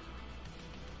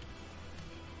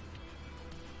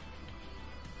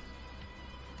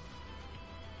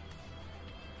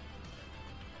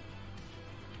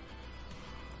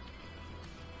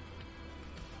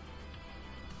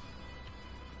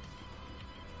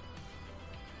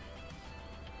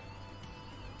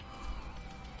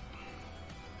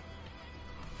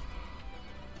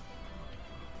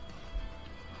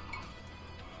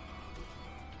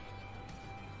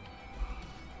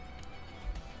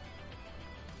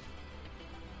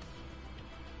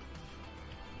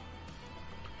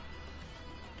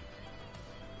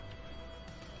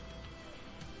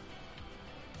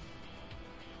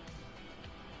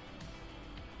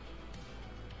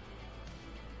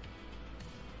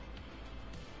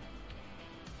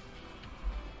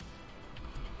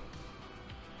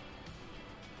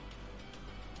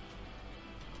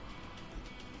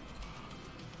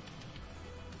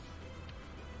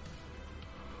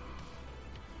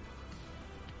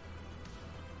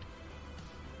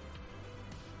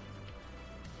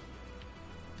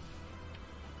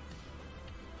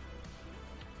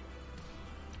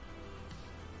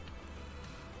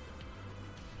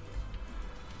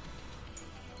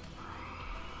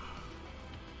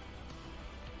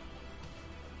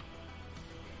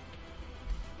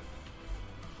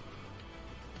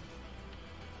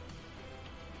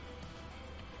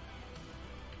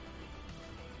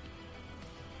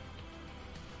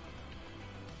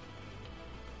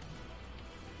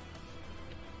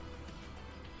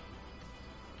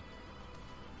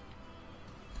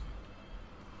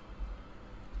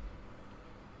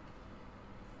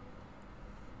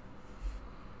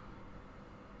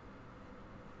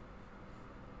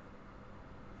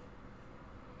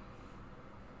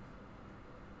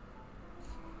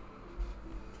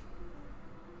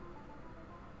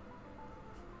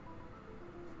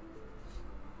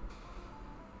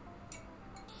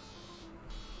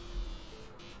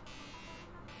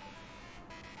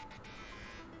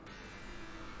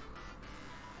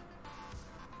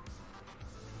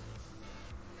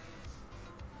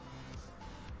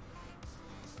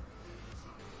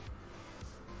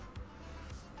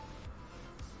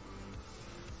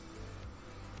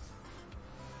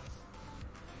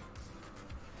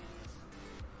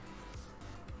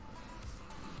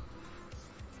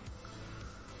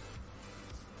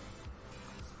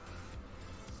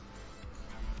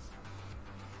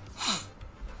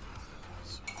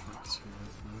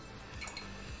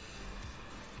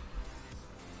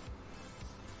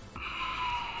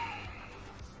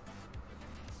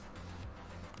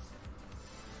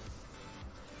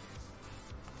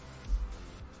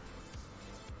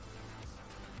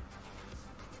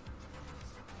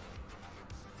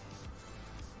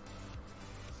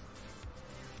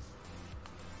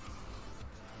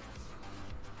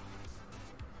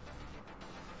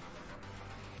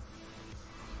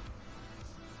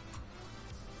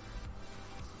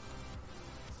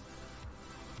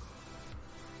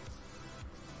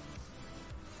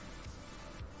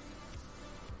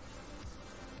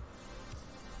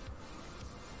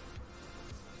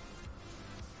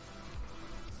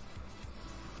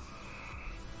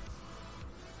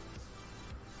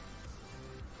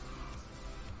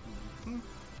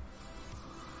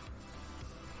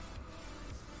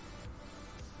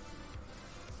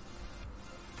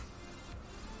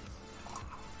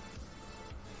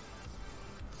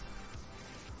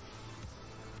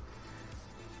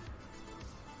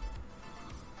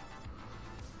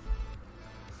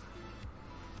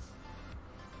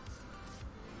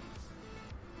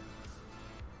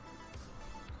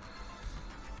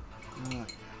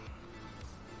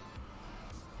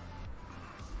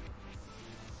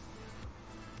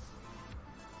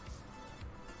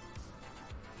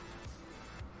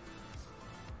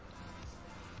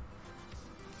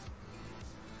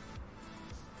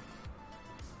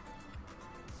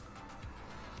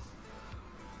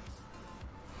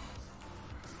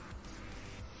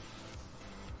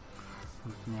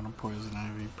 Got a Poison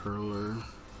Ivy Perler.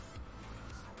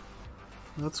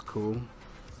 That's cool.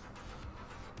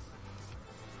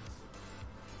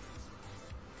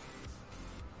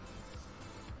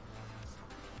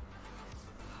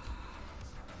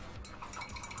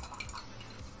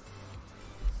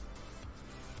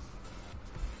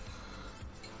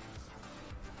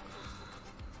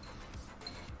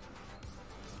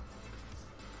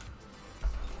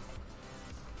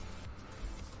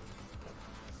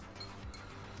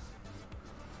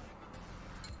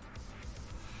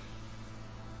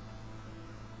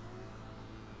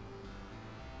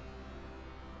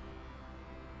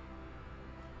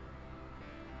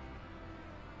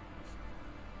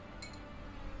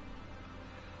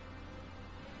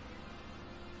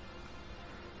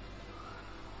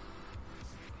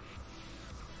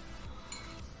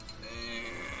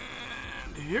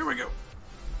 Here we go.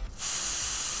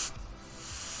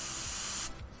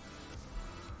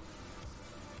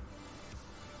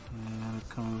 And it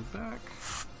comes back.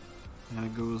 And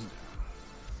it goes down.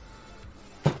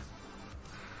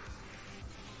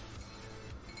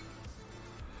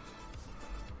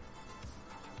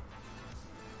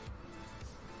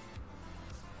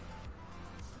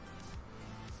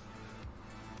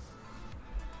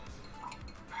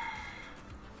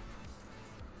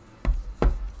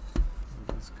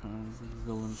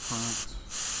 Villain prompt.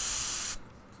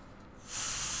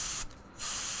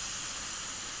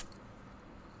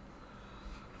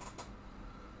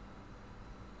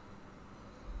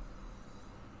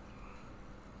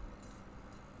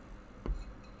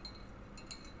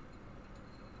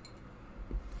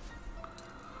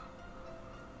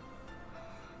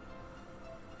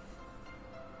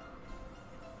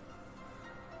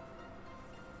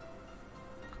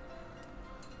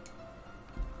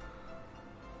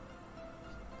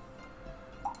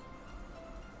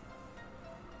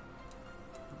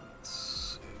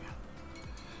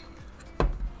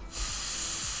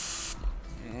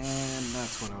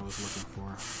 That's what I was looking for.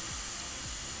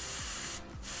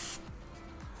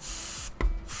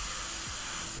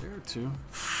 There too.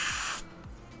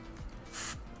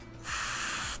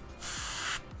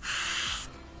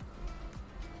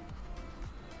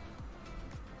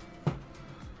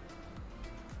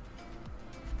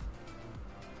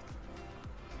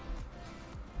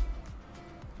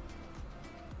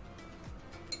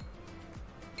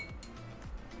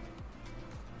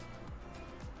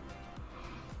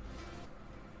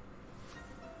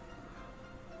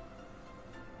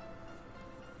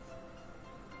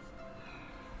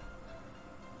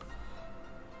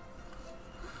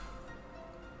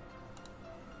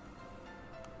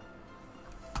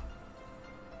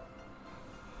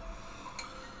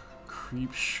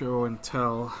 Creep Show and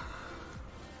Tell.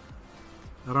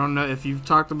 I don't know if you've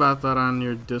talked about that on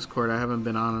your Discord. I haven't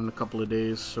been on in a couple of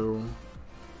days, so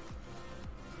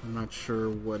I'm not sure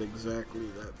what exactly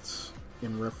that's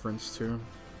in reference to.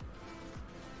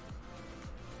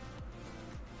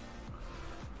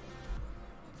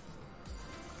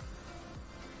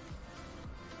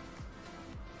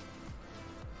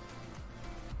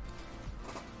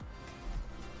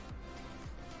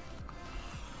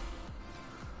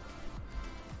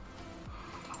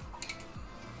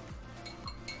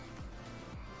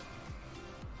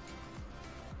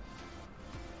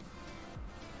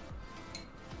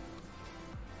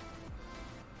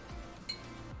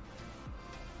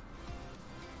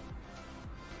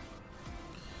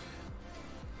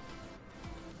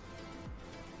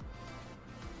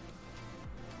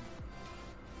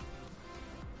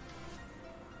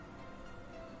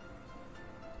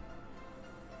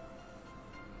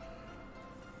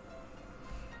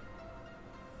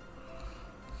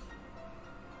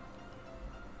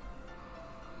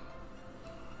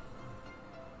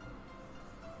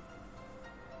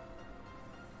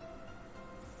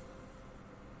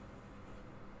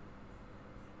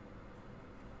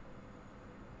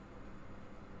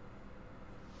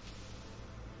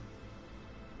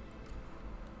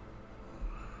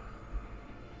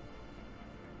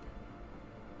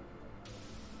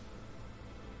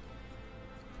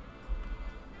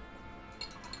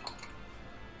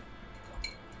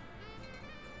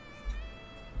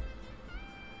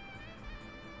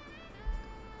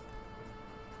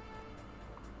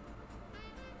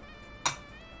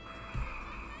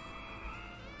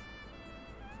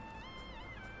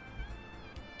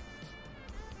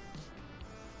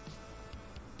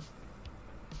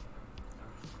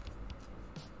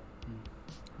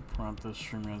 Prompt that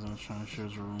streamer as I'm trying to share a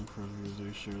room for viewers that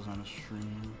he shares on a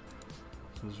stream.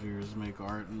 So his viewers make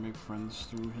art and make friends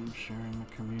through him sharing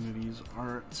the community's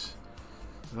art.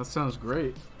 That sounds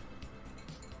great.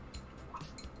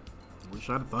 Wish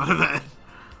I'd have thought of that.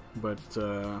 but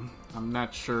I'm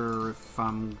not sure if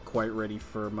I'm quite ready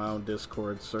for my own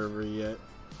Discord server yet.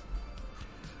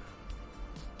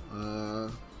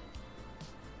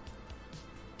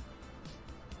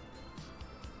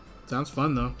 Sounds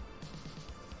fun though.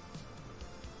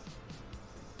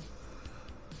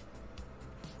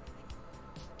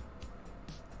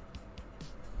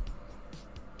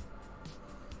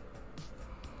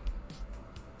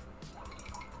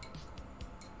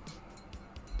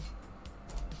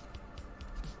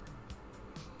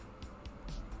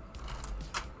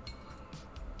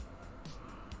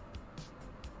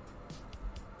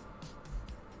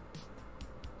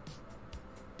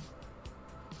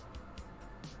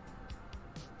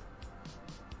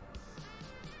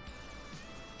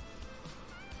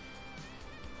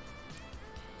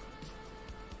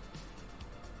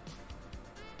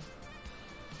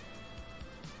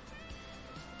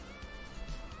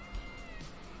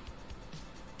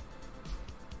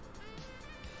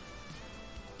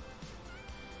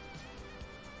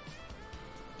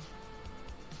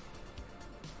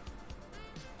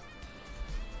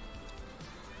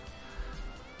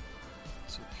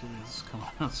 Come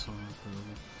on,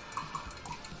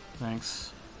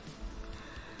 thanks.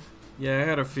 Yeah, I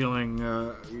had a feeling,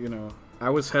 you know, I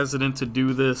was hesitant to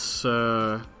do this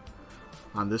on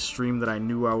this stream that I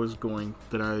knew I was going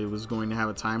to have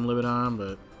a time limit on,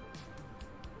 but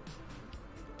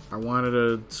I wanted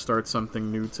to start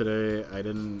something new today. I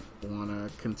didn't want to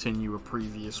continue a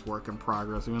previous work in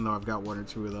progress, even though I've got one or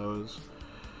two of those.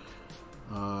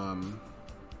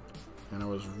 And I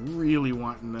was really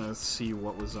wanting to see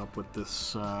what was up with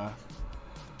this, I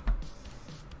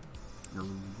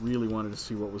really wanted to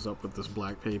see what was up with this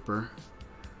black paper.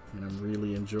 And I'm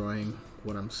really enjoying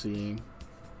what I'm seeing.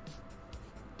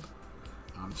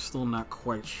 I'm still not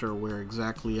quite sure where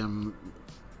exactly I'm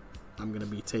going to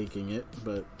be taking it,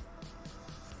 but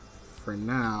for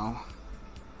now,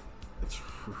 it's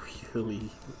really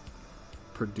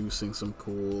producing some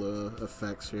cool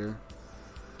effects here.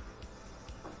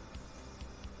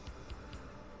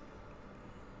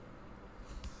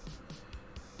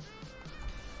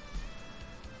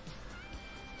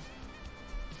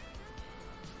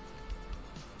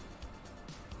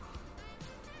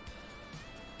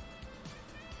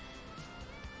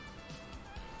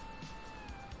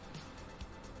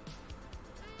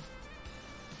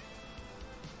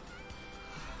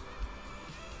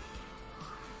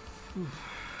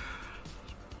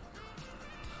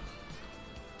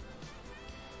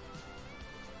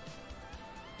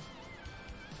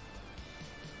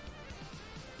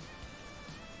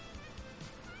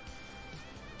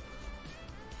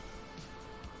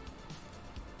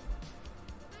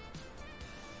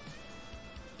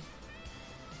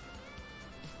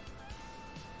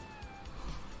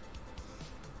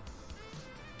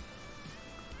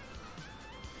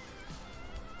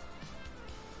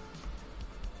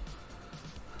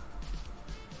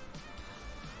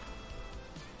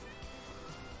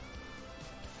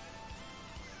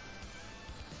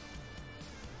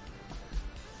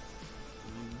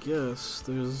 Guess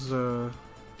there's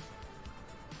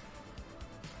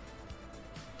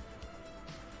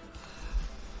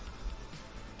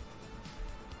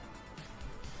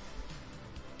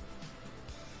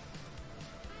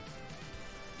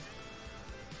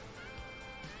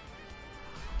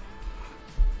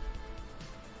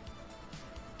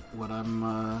what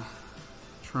I'm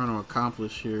trying to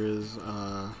accomplish here is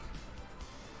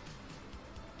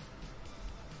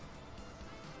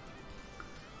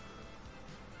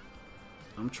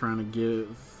I'm trying to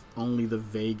give only the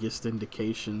vaguest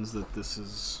indications that this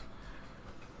is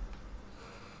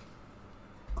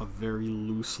a very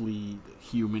loosely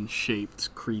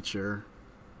human-shaped creature.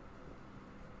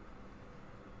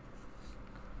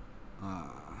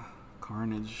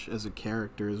 Carnage as a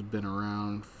character has been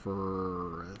around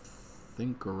for, I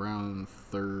think, around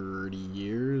 30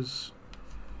 years.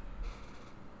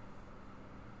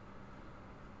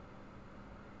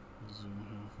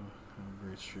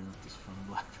 Great stream with this fun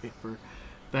black paper.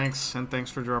 Thanks, and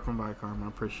thanks for dropping by, Carmen. I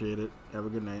appreciate it. Have a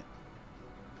good night.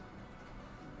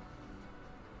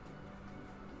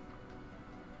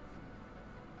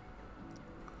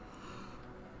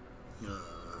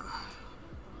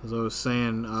 As I was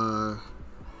saying,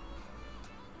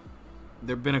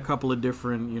 there have been a couple of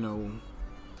different, you know,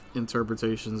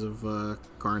 interpretations of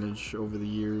Carnage over the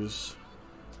years.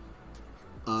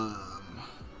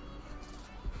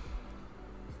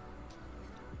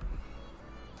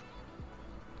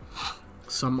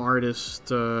 Some artists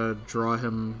draw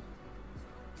him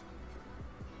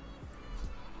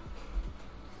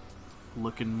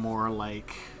looking more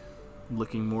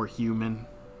human,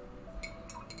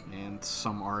 and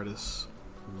some artists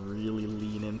really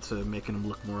lean into making him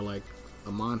look more like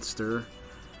a monster.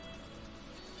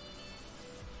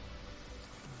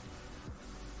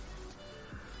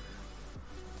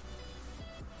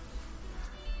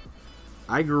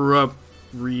 I grew up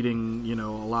reading, you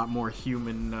know, a lot more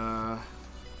human,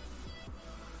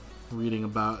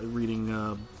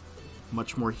 reading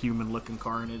much more human-looking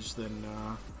Carnage than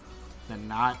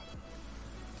not.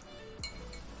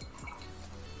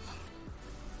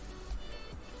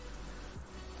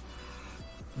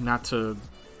 Not to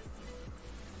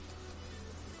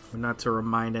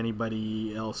remind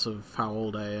anybody else of how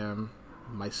old I am,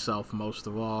 myself most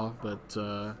of all, but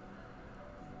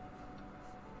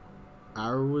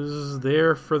I was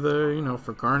there for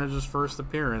for Carnage's first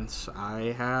appearance.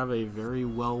 I have a very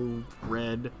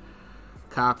well-read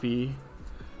copy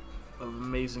of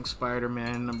Amazing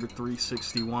Spider-Man number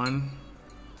 361.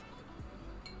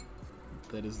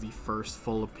 That is the first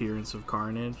full appearance of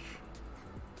Carnage.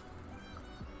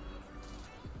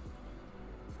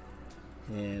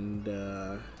 And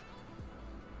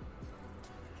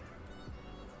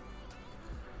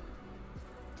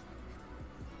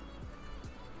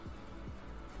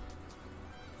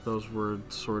those were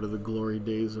sort of the glory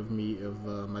days of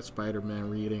my Spider-Man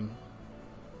reading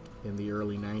in the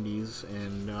early 90s.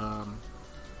 And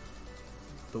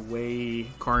the way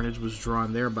Carnage was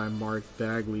drawn there by Mark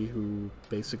Bagley, who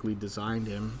basically designed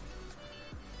him,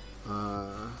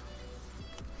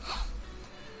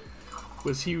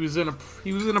 he was in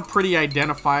the pretty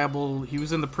identifiable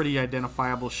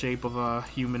shape of a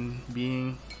human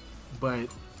being, but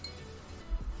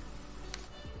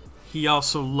he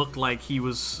also looked like he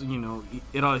was,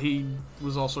 he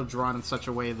was also drawn in such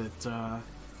a way that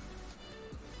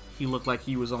he looked like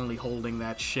he was only holding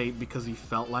that shape because he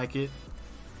felt like it,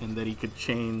 and that he could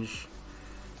change.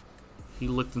 He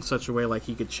looked in such a way like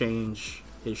he could change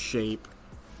his shape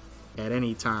at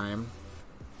any time,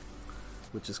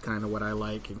 which is kind of what I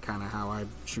like and kind of how I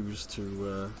choose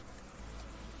to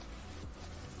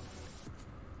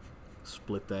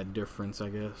split that difference, I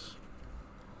guess.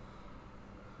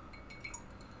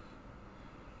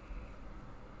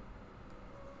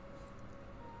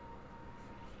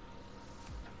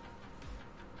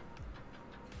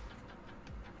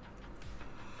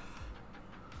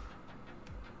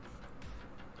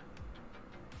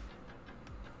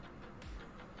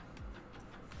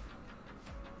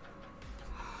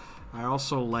 I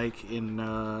also like in,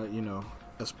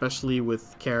 especially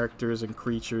with characters and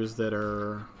creatures that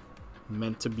are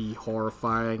meant to be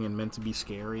horrifying and meant to be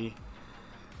scary.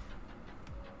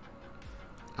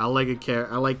 I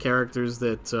like characters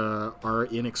that are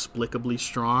inexplicably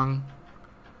strong.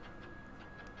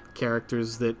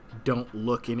 Characters that don't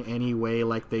look in any way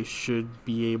like they should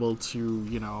be able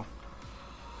to,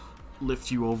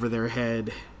 lift you over their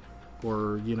head.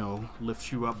 Or,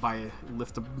 lift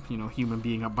a human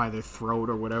being up by their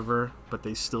throat or whatever, but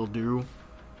they still do.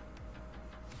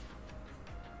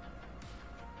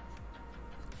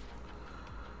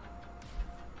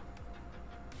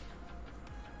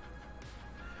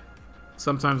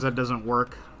 Sometimes that doesn't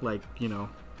work, like,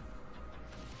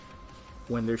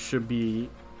 when there should be,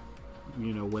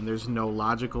 when there's no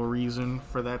logical reason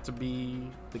for that to be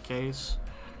the case.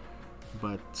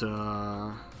 But,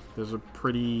 there's a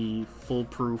pretty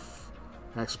foolproof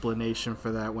explanation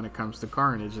for that when it comes to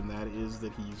Carnage, and that is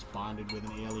that he's bonded with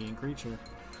an alien creature.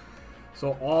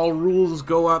 So all rules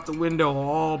go out the window,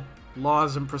 all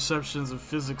laws and perceptions of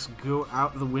physics go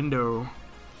out the window,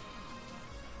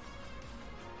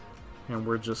 and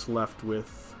we're just left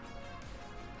with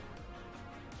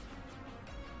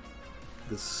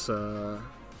this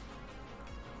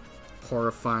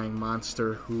horrifying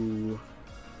monster who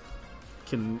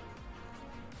can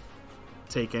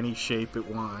take any shape it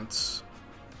wants.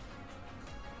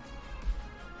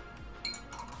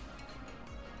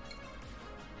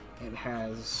 It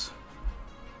has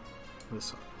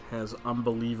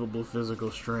unbelievable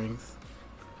physical strength.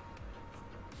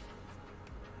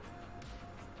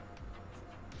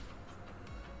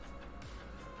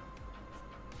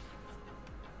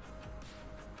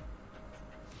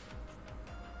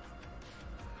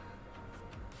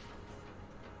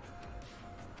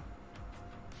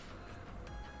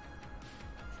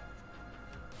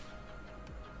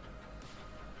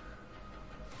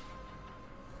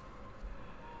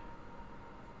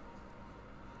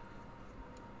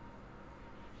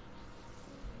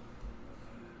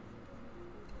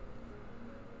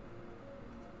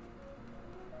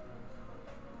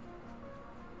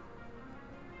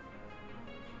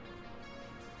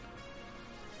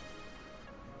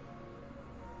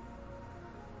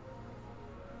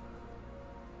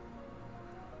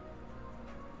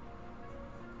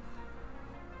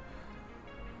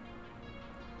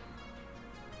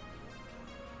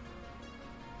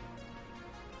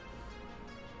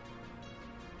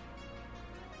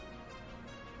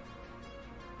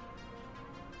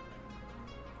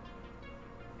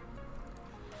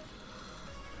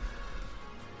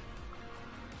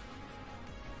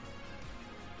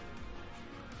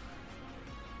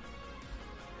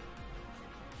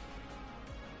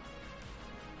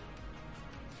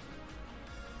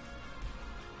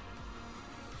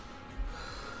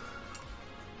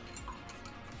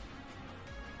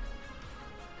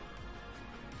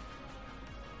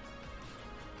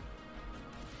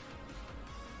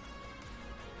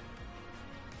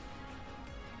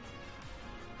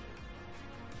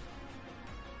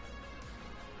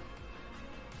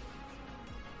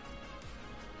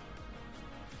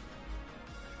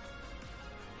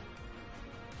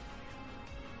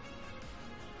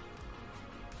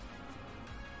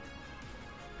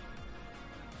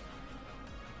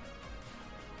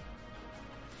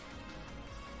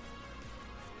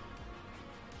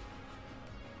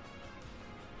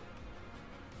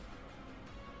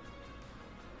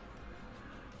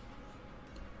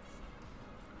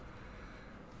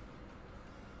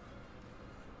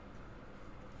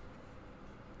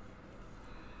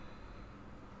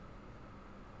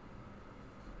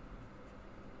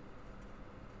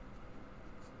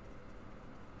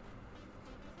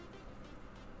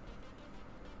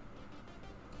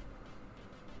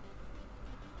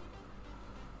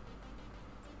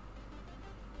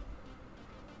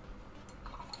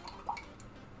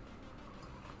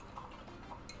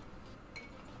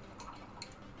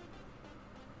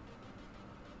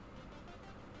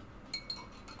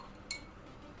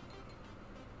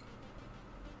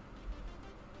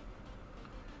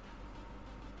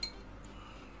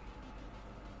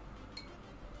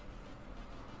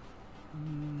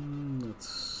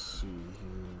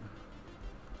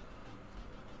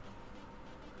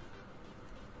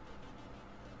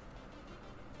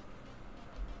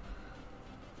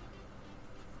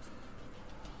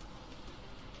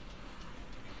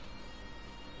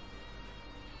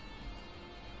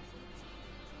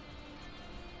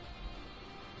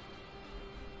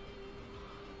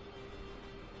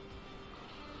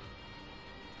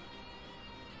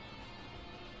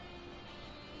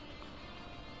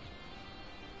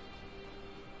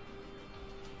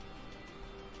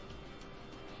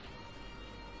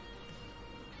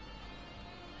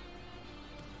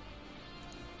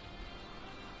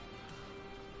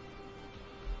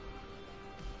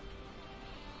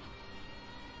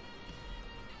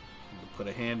 put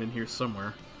a hand in here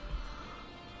somewhere.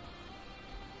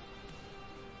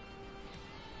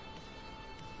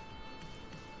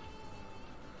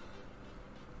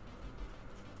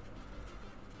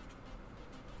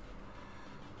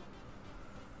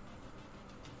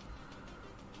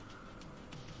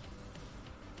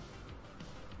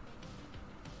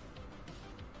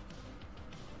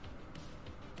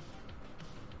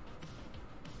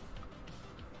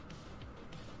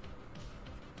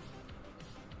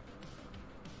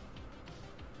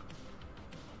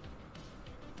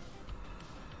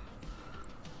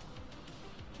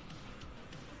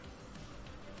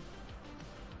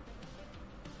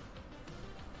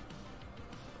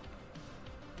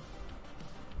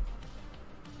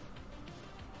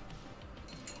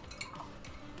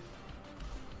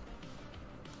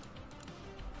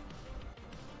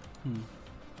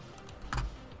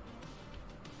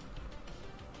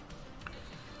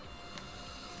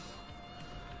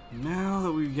 Now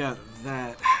that we've got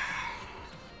that,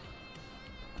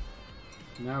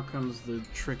 now comes the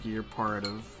trickier part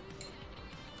of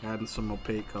adding some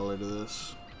opaque color to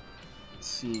this,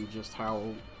 seeing just how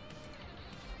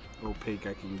opaque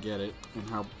I can get it and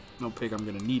how opaque I'm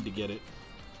going to need to get it.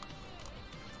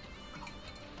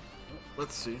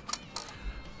 Let's see.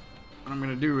 What I'm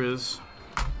going to do is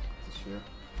this here.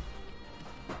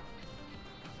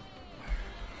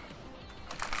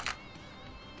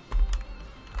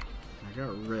 I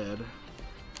got red,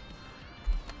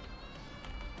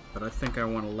 but I think I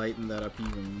want to lighten that up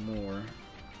even more,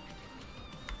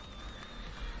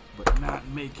 but not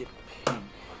make it pink.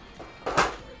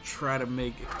 Try to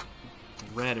make it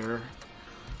redder,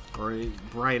 or a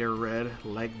brighter red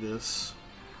like this,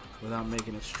 without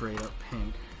making it straight up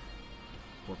pink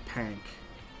or pank.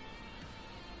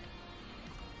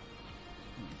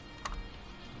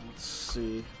 Let's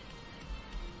see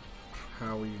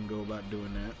how we can go about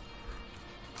doing that.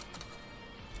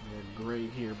 I got gray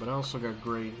here, but I also got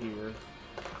gray here,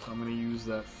 so I'm going to use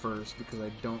that first because I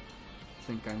don't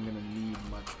think I'm going to need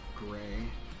much gray,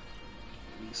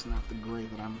 at least not the gray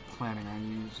that I'm planning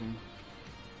on using.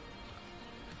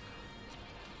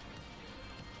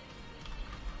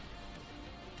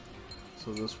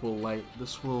 So this will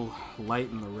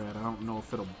lighten the red. I don't know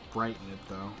if it'll brighten it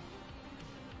though.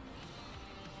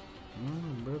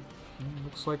 But it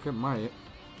looks like it might.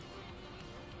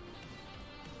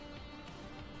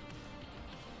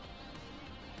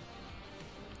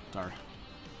 Sorry.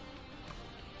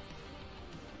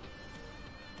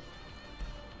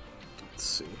 Let's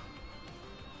see.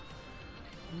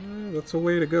 That's a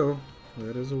way to go.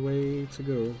 That is a way to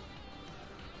go.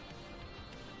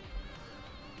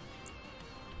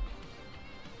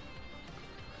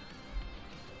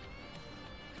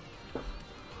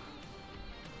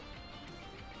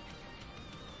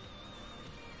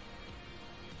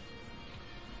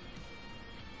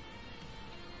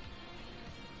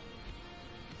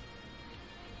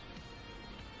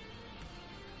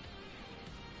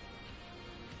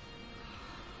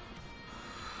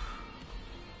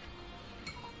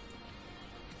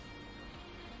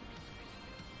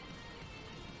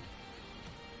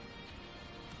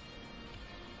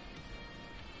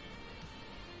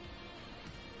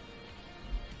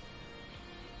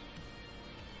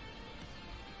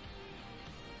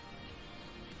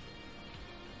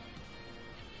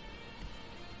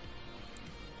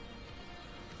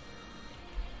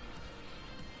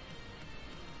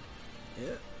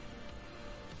 Yeah.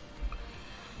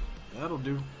 That'll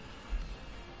do.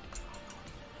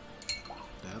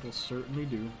 That'll certainly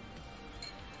do.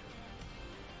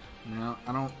 Now,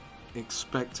 I don't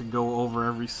expect to go over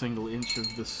every single inch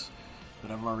of this that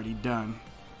I've already done.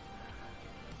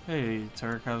 Hey,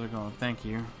 Turk, how's it going? Thank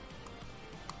you.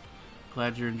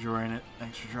 Glad you're enjoying it.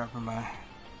 Thanks for dropping by.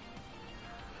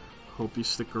 Hope you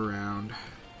stick around.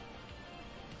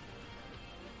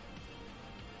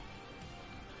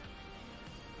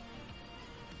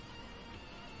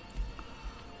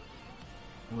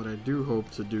 What I do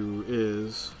hope to do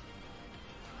is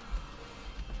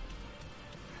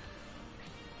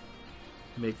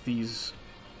make these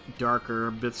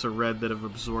darker bits of red that have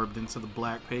absorbed into the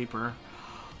black paper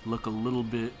look a little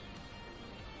bit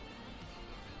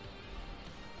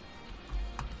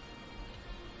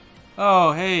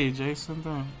Oh, hey, Jason.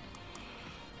 Thanks.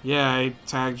 Yeah, I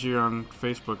tagged you on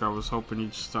Facebook. I was hoping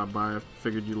you'd stop by. I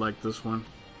figured you liked this one.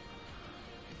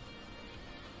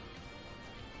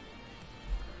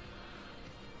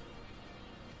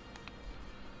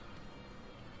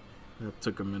 It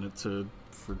took a minute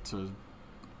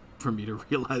for me to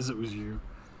realize it was you.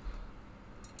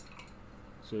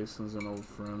 Jason's an old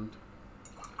friend.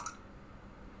 I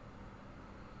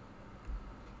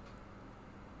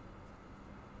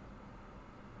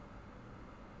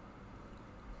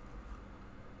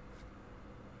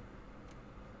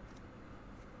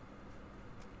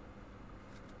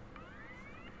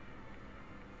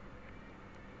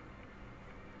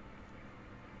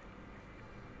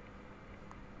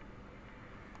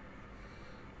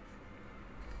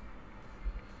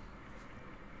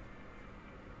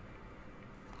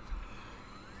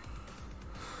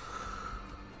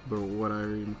But what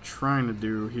I'm trying to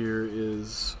do here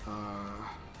is, oh,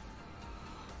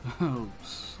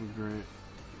 so great.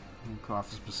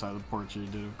 Cough is beside the portrait you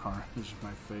did of Carnage in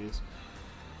my face.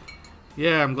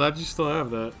 Yeah, I'm glad you still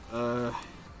have that.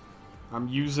 I'm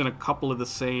using a couple of the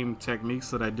same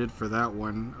techniques that I did for that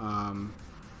one.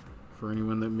 For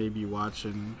anyone that may be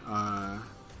watching,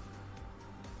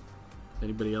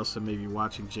 anybody else that may be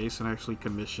watching, Jason actually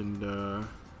commissioned a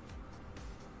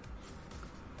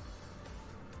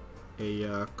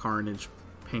Carnage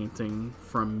painting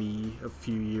from me a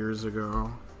few years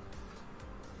ago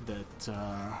that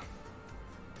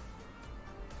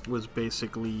was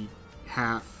basically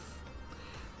half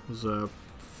was a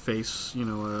face, you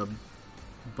know, a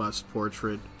bust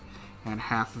portrait, and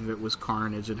half of it was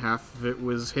Carnage and half of it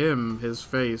was his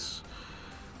face,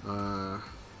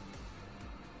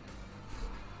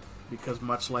 because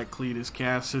much like Cletus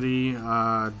Cassidy,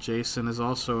 Jason is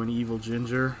also an evil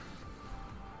ginger.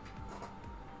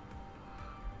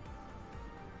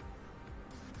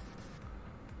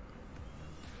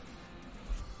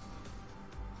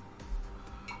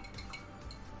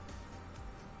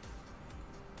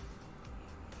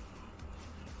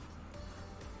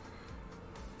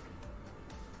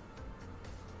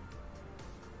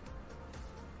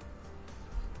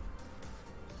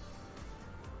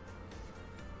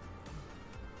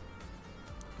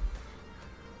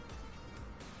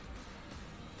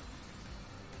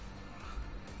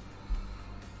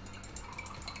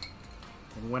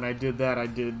 And when I did that, I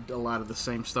did a lot of the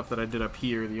same stuff that I did up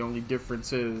here. The only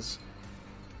difference is,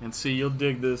 and see, you'll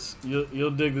dig this. You'll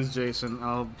dig this, Jason.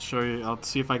 I'll show you. I'll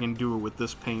see if I can do it with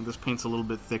this paint. This paint's a little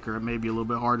bit thicker. It may be a little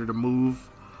bit harder to move,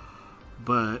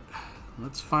 but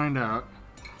let's find out.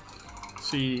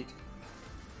 See,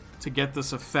 to get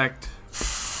this effect,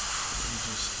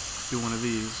 just do one of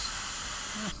these.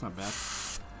 That's not bad.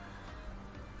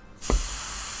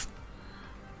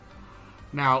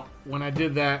 Now, when I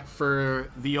did that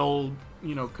for the old,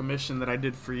 you know, commission that I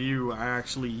did for you, I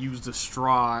actually used a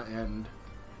straw and,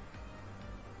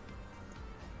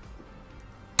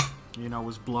 you know,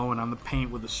 was blowing on the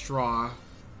paint with a straw,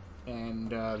 and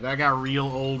that got real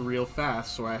old real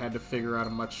fast, so I had to figure out a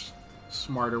much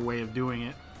smarter way of doing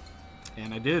it,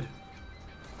 and I did.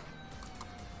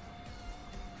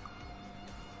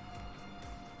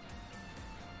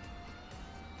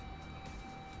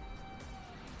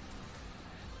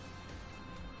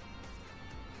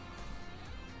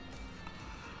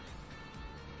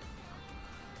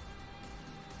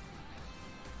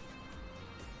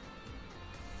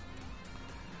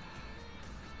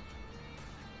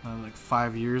 Like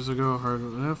 5 years ago, hard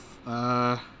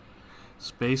enough.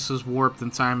 Space is warped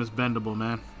and time is bendable,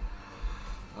 man.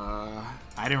 I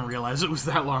didn't realize it was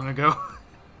that long ago.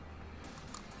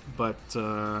 But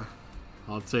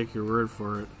I'll take your word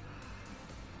for it.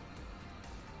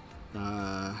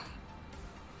 The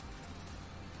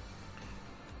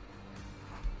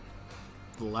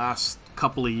last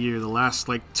couple of years, the last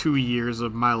like 2 years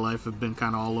of my life have been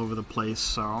kind of all over the place,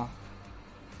 so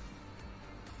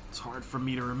it's hard for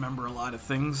me to remember a lot of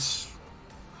things.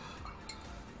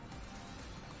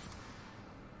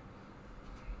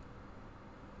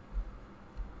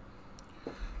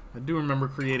 I do remember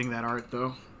creating that art,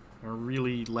 though. I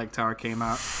really liked how it came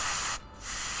out.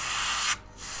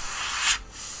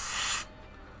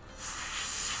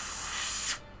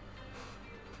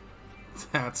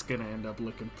 That's gonna end up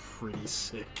looking pretty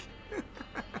sick.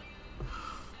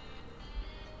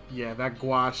 Yeah, that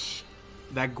gouache,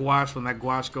 when that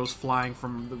gouache goes flying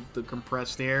from the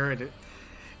compressed air,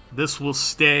 this will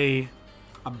stay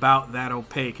about that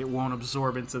opaque. It won't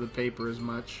absorb into the paper as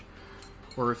much.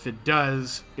 Or if it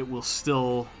does, it will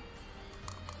still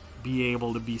be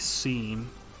able to be seen.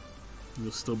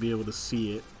 You'll still be able to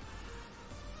see it.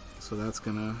 So that's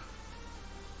gonna...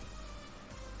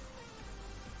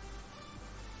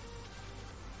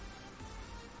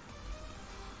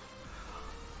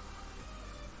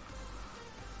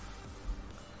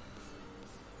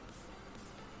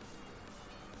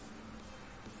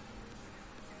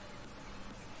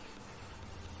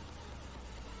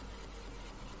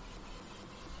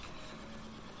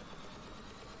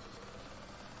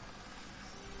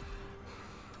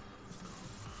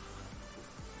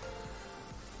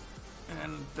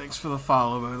 And thanks for the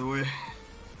follow, by the way.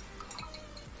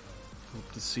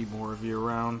 Hope to see more of you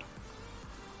around.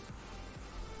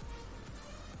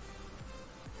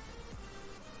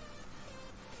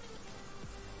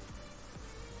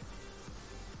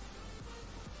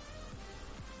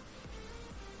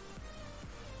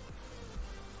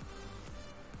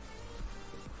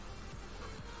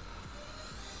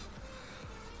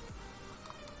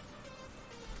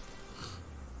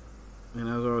 And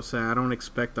as I was saying, I don't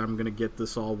expect I'm going to get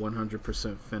this all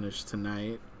 100% finished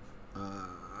tonight. I'm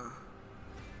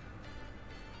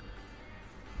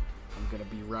going to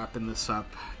be wrapping this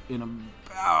up in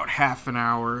about half an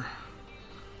hour.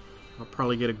 I'll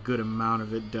probably get a good amount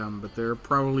of it done, but there are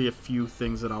probably a few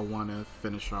things that I'll want to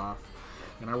finish off.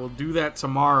 And I will do that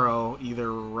tomorrow,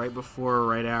 either right before or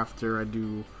right after I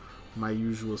do my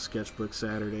usual Sketchbook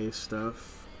Saturday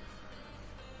stuff.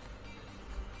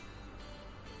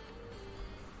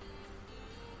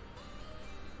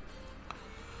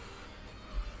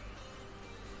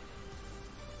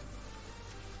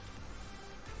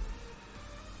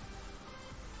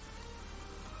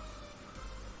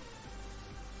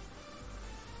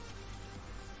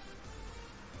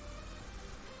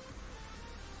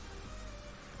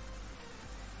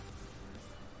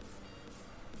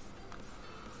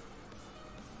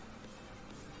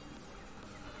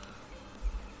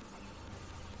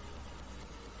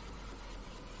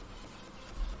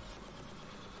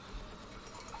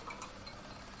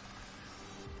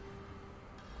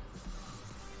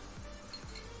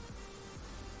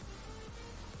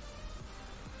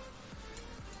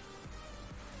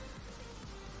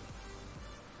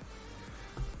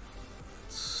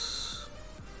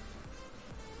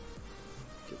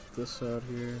 This out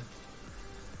here.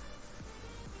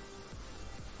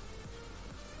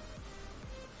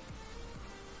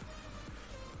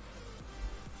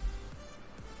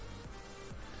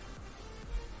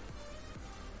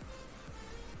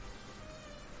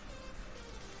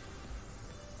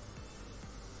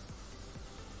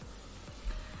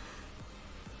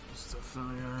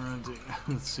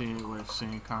 Let's see what I've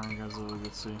seen. Carnage has a really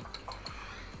good scene.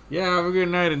 Yeah, have a good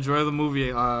night. Enjoy the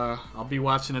movie. I'll be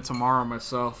watching it tomorrow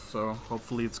myself, so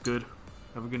hopefully it's good.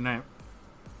 Have a good night.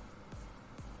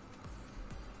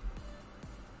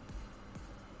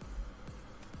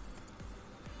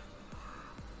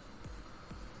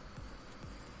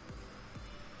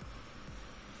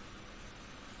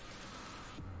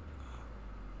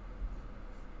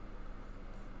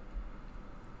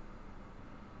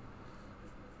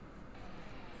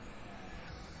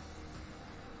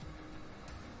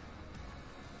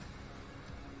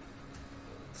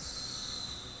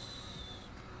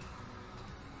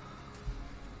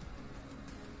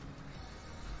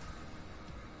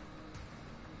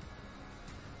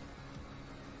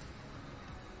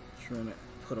 Trying to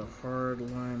put a hard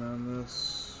line on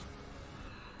this.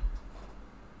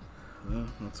 Yeah,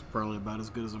 that's probably about as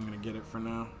good as I'm going to get it for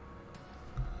now.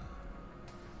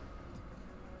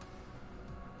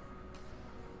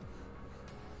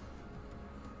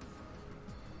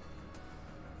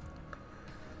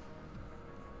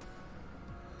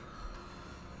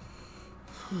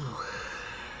 Whew.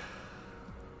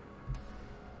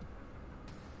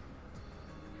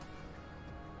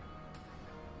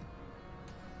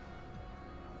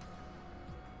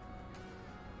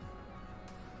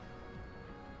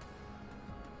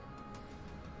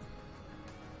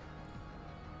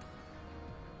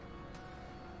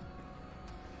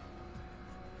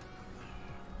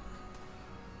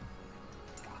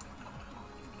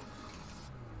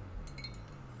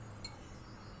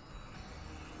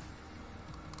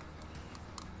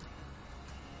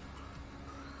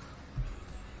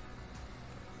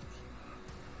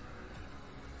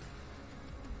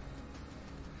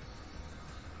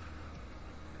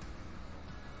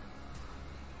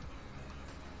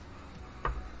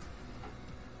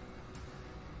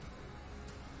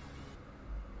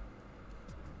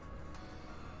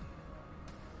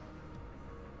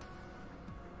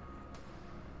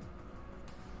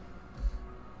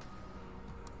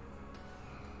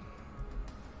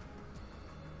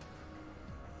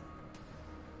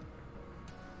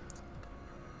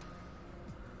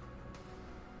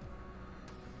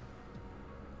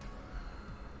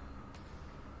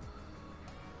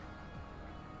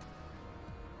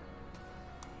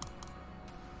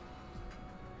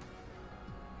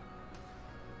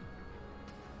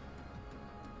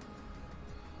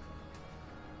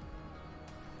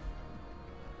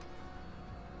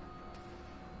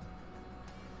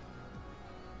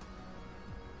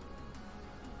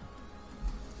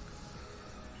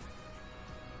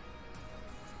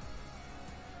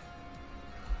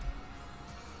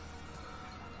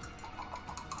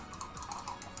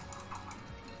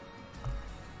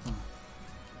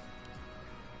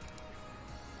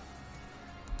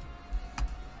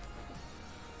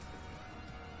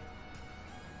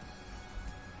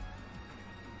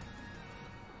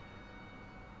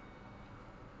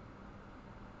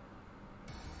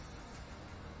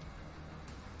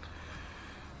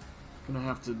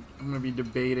 I'm gonna be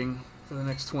debating for the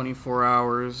next 24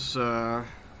 hours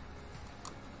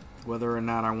Whether or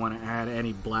not I want to add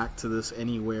any black to this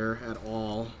anywhere at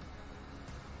all,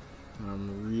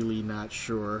 I'm really not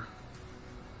sure.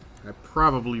 I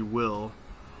probably will,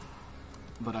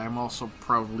 but I'm also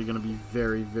probably going to be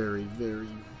very, very, very,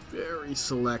 very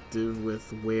selective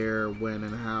with where, when,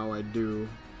 and how I do.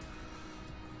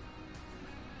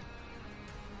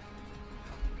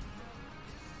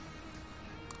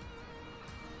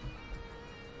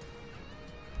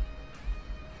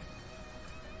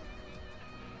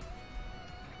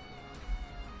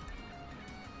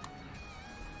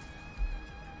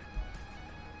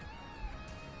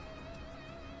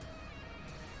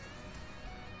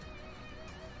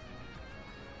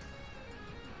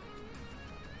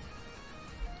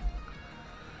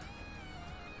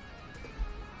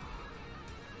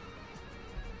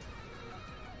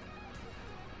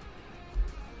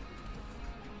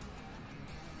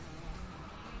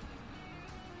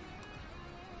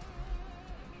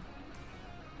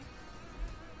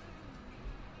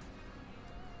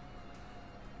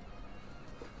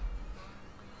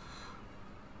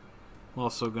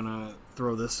 Also gonna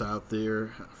throw this out there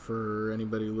for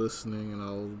anybody listening, and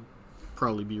I'll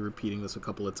probably be repeating this a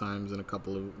couple of times in a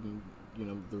couple of, you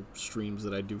know, the streams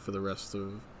that I do for the rest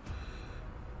of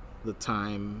the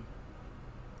time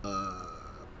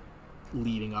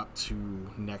leading up to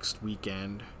next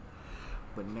weekend.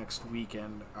 But next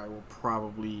weekend I will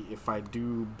probably, if I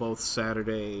do both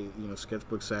Saturday, you know,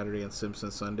 Sketchbook Saturday and Simpson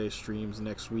Sunday streams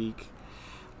next week,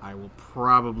 I will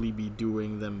probably be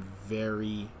doing them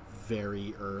very,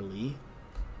 very early,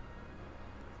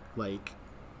 like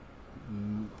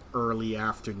early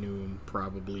afternoon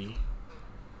probably.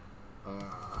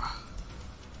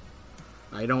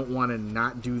 I don't want to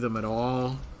not do them at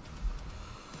all,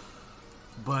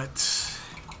 but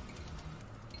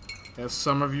as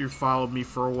some of you followed me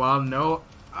for a while know,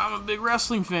 I'm a big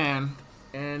wrestling fan,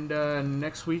 and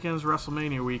next weekend's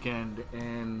WrestleMania weekend,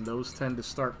 and those tend to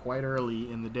start quite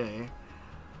early in the day.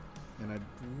 And I'd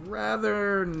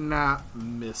rather not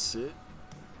miss it.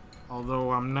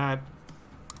 Although I'm not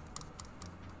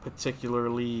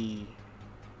particularly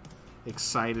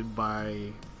excited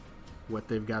by what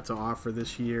they've got to offer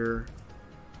this year,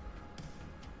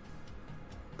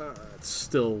 it's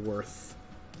still worth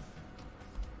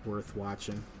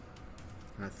watching,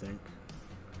 I think.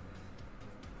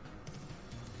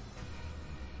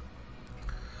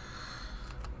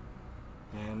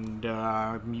 And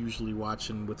I'm usually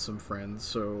watching with some friends,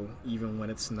 so even when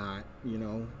it's not, you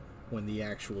know, when the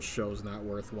actual show's not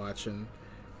worth watching,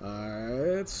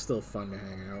 it's still fun to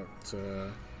hang out.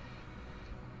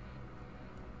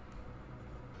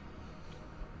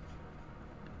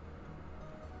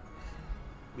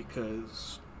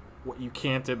 Because what you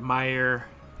can't admire,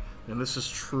 and this is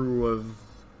true of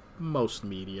most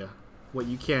media, what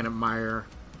you can't admire,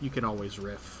 you can always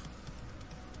riff.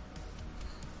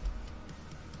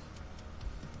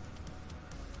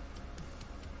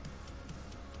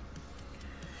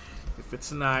 If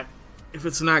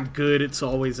it's not good, it's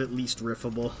always at least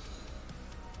riffable.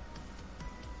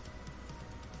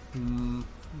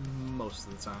 Most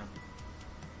of the time.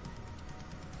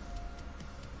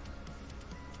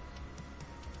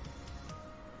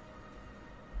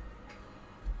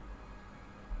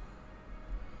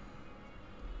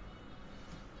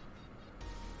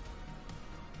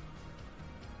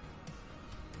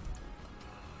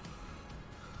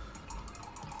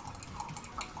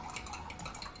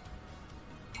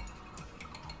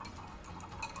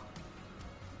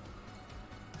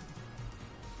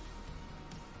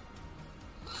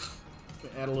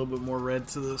 Add a little bit more red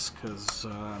to this because,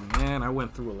 man, I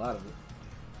went through a lot of it.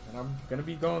 And I'm going to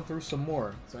be going through some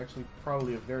more. It's actually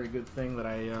probably a very good thing that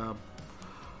I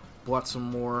bought some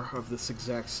more of this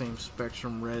exact same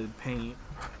Spectrum red paint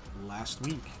last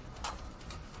week.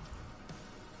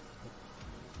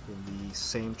 In the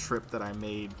same trip that I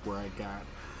made where I got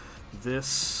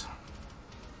this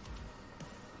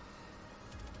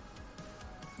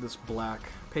black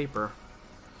paper,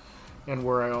 and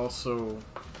where I also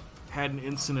had an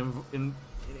incident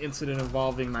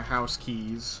involving my house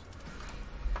keys,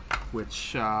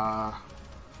 which I'll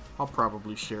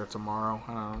probably share tomorrow.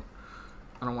 I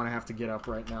don't want to have to get up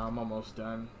right now. I'm almost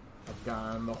done. I've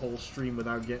gone the whole stream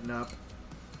without getting up.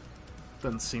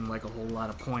 Doesn't seem like a whole lot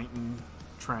of point in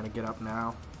trying to get up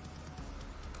now.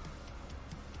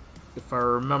 If I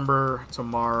remember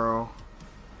tomorrow,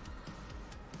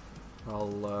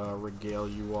 I'll regale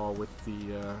you all with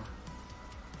the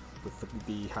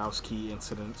house key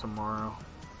incident tomorrow.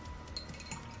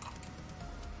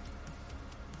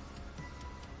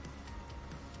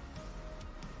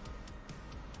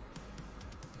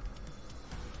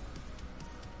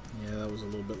 Yeah, that was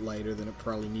was a little bit lighter than it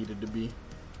probably needed to be.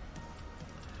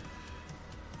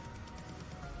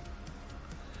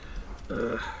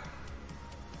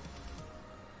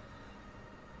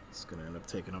 It's gonna end up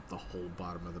taking up the whole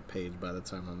bottom of the page by the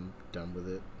time I'm done with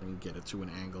it and get it to an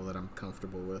angle that I'm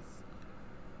comfortable with.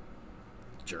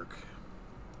 Jerk.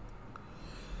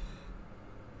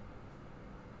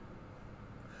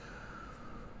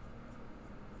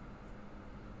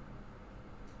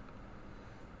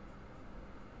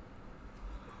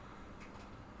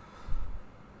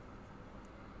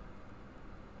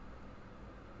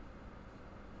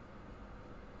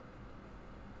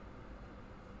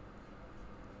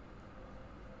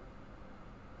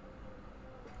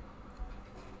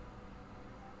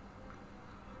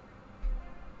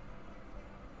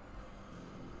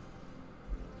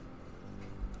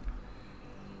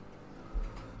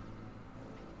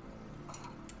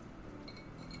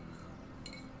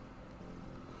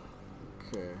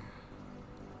 Okay,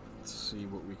 let's see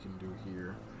what we can do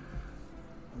here.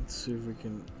 Let's see if we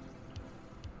can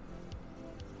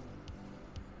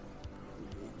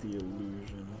create the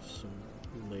illusion of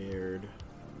some layered.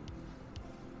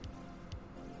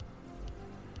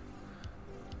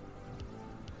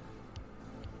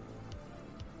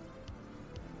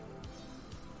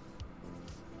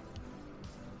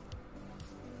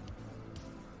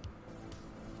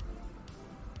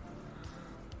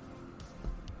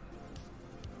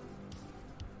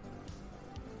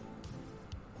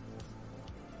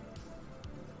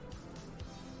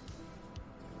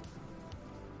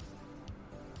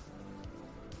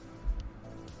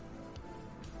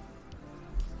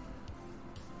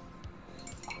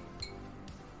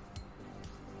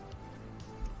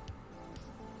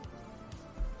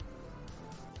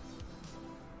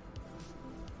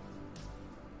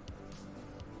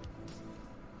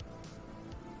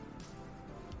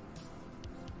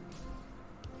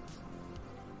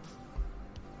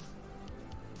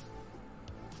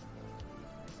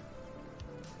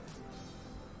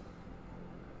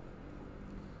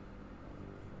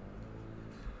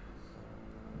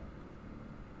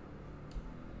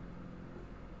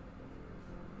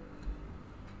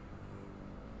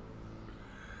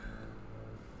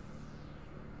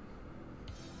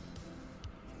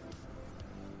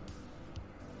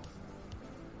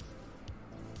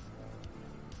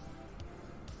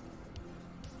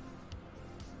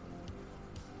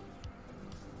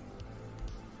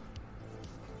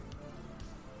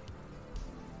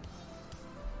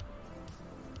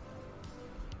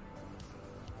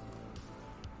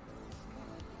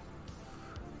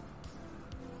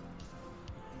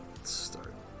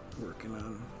 Start working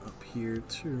on up here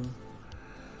too.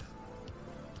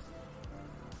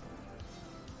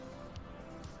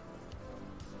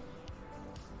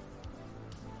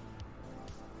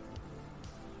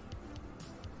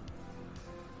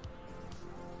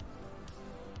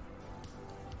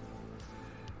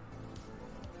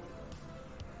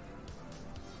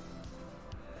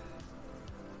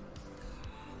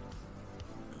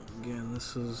 Again,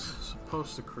 this is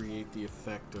supposed to create the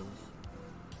effect of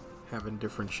having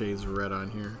different shades of red on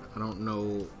here. I don't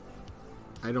know,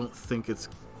 I don't think it's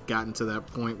gotten to that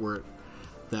point where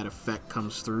that effect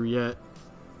comes through yet.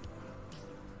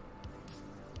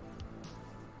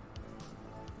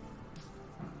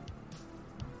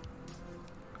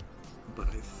 But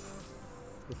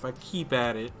if I keep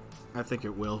at it, I think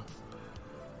it will.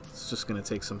 It's just gonna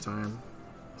take some time.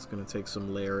 It's gonna take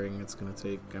some layering. It's gonna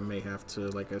take, I may have to,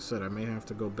 like I said, I may have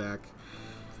to go back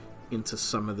into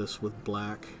some of this with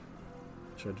black,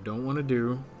 which I don't want to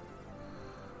do.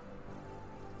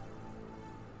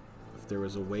 If there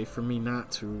was a way for me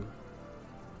not to,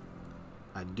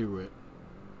 I'd do it.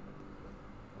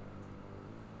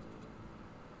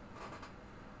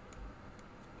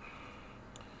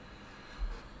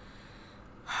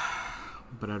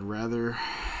 But I'd rather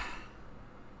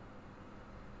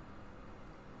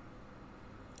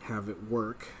have it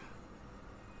work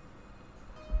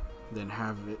than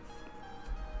have it.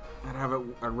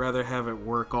 I'd rather have it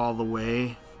work all the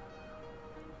way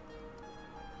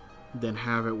than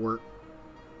have it work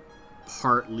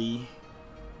partly,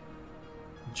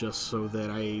 just so that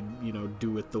I,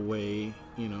 do it the way,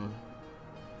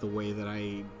 the way that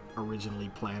I originally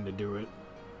planned to do it.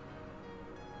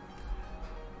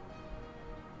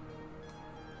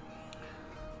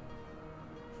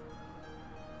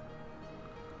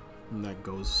 And that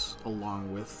goes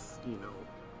along with,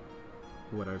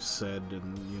 what I've said,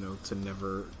 and,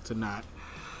 to not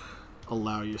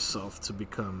allow yourself to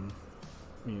become,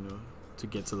 to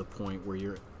get to the point where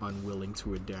you're unwilling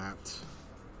to adapt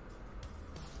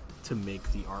to make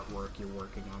the artwork you're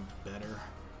working on better.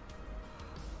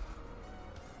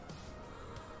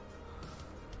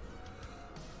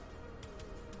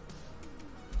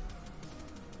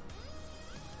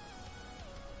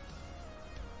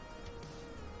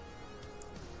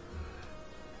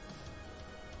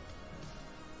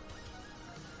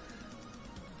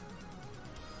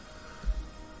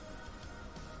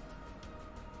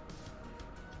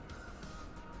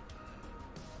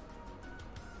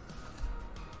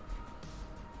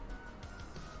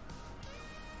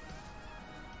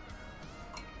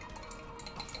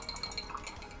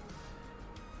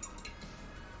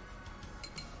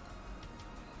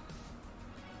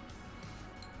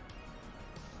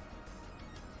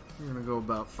 We're gonna go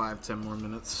about 5-10 more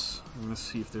minutes. I'm gonna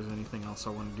see if there's anything else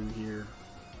I want to do here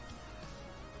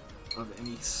of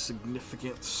any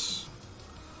significance.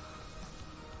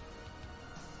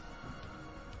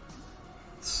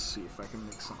 Let's see if I can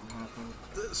make something happen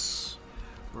with this,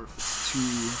 or if it's too.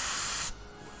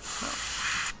 No,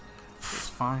 it's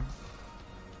fine.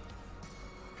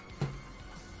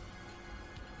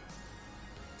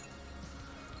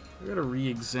 I gotta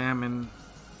re-examine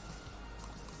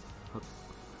a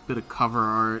bit of cover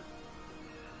art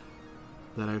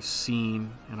that I've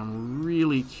seen, and I'm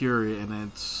really curious, and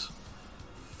it's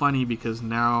funny because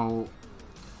now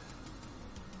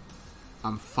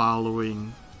I'm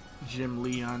following Jim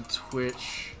Lee on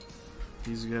Twitch.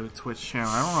 He's got a Twitch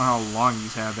channel. I don't know how long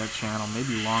he's had that channel,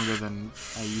 maybe longer than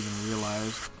I even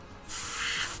realized.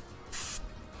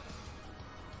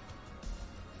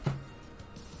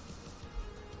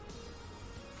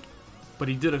 But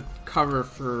he did a cover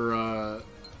for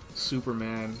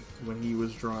Superman when he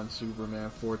was drawing Superman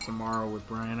for Tomorrow with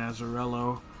Brian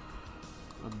Azzarello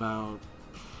about,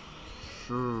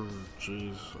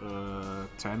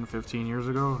 10, 15 years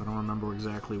ago. I don't remember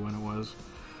exactly when it was.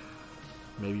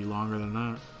 Maybe longer than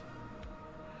that.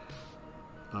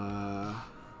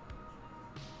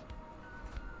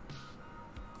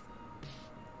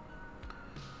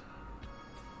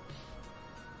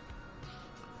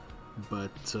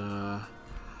 But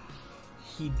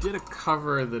he did a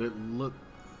cover that it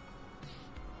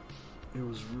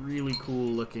was really cool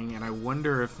looking, and I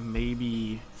wonder if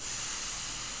maybe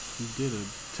he did a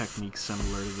technique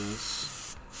similar to this.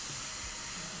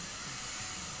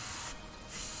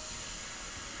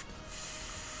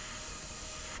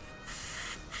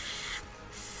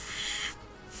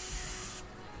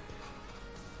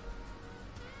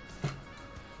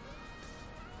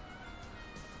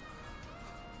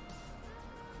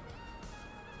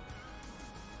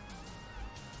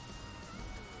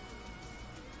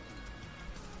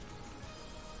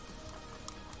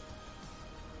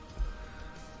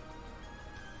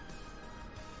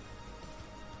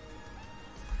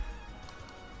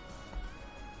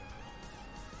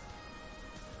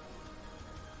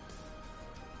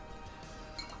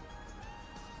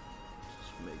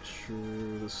 Make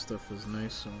sure this stuff is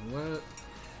nice and wet.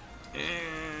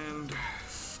 And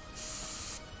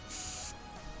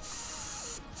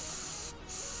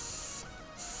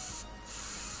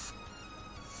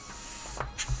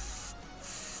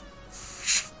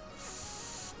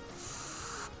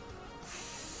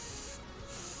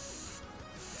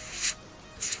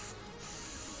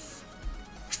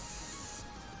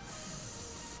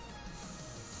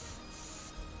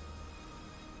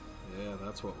yeah,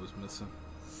 that's what was missing.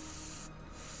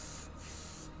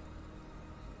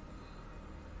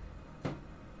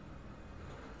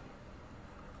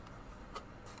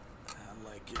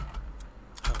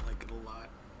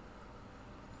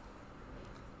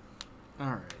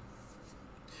 Alright.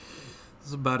 This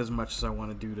is about as much as I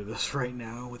want to do to this right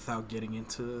now without getting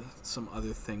into some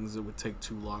other things that would take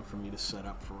too long for me to set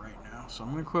up for right now. So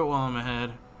I'm going to quit while I'm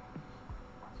ahead.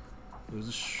 It was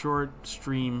a short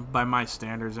stream by my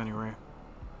standards anyway.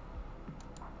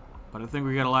 But I think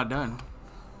we got a lot done.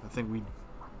 I think we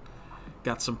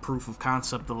got some proof of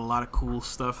concept of a lot of cool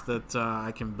stuff that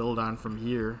I can build on from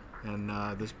here. And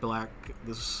this black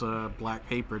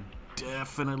paper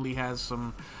definitely has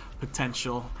some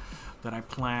potential that I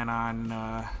plan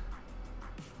on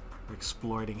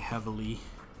exploiting heavily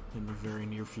in the very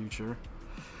near future.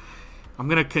 I'm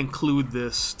going to conclude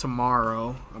this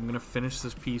tomorrow. I'm going to finish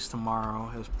this piece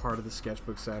tomorrow as part of the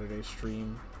Sketchbook Saturday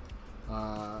stream.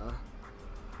 I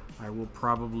will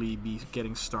probably be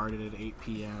getting started at 8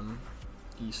 p.m.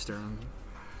 Eastern.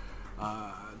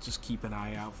 Just keep an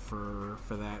eye out for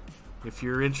that. If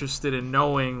you're interested in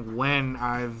knowing when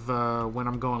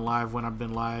I'm going live, when I've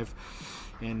been live,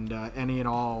 and any and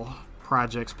all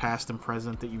projects past and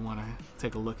present that you want to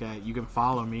take a look at, you can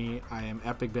follow me. I am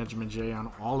Epic Benjamin J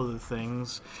on all of the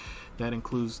things. That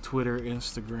includes Twitter,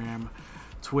 Instagram,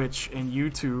 Twitch, and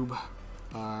YouTube.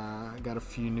 I got a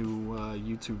few new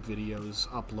YouTube videos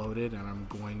uploaded, and I'm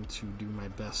going to do my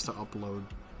best to upload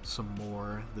some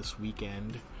more this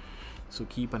weekend. So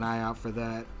keep an eye out for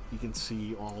that. You can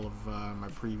see all of my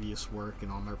previous work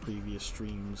and all my previous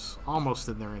streams almost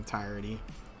in their entirety.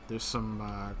 There's some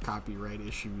copyright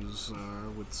issues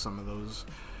with some of those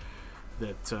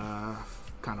that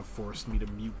kind of forced me to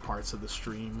mute parts of the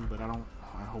stream, but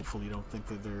I hopefully don't think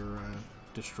that they're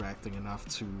distracting enough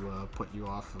to put you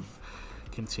off of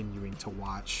continuing to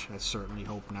watch. I certainly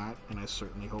hope not, and I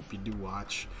certainly hope you do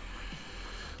watch.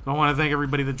 I want to thank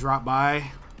everybody that dropped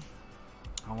by.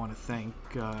 I want to thank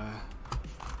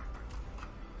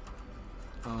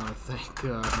I want to thank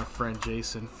my friend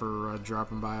Jason for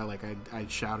dropping by. Like, I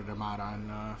shouted him out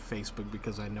on Facebook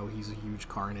because I know he's a huge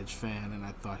Carnage fan, and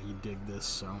I thought he'd dig this,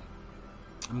 so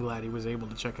I'm glad he was able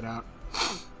to check it out.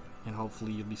 And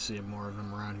hopefully you'll be seeing more of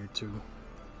him around here too.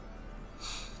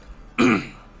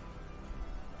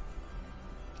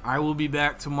 I will be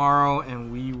back tomorrow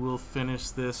and we will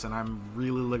finish this, and I'm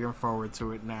really looking forward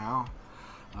to it now.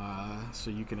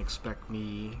 So you can expect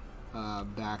me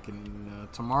back,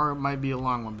 and tomorrow might be a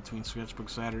long one between Sketchbook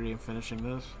Saturday and finishing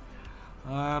this.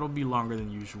 It'll be longer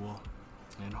than usual,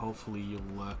 and hopefully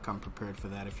you'll come prepared for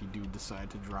that if you do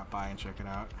decide to drop by and check it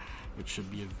out. It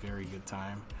should be a very good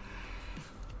time.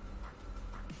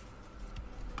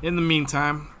 In the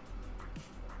meantime,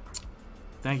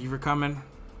 thank you for coming.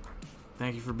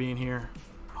 Thank you for being here.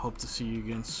 Hope to see you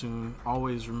again soon.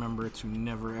 Always remember to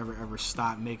never, ever, ever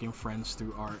stop making friends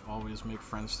through art. Always make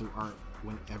friends through art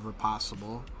whenever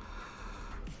possible.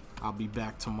 I'll be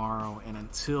back tomorrow, and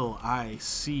until I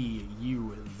see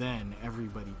you then,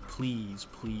 everybody, please,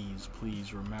 please,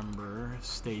 please remember,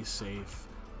 stay safe,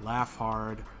 laugh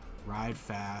hard, ride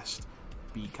fast,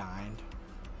 be kind.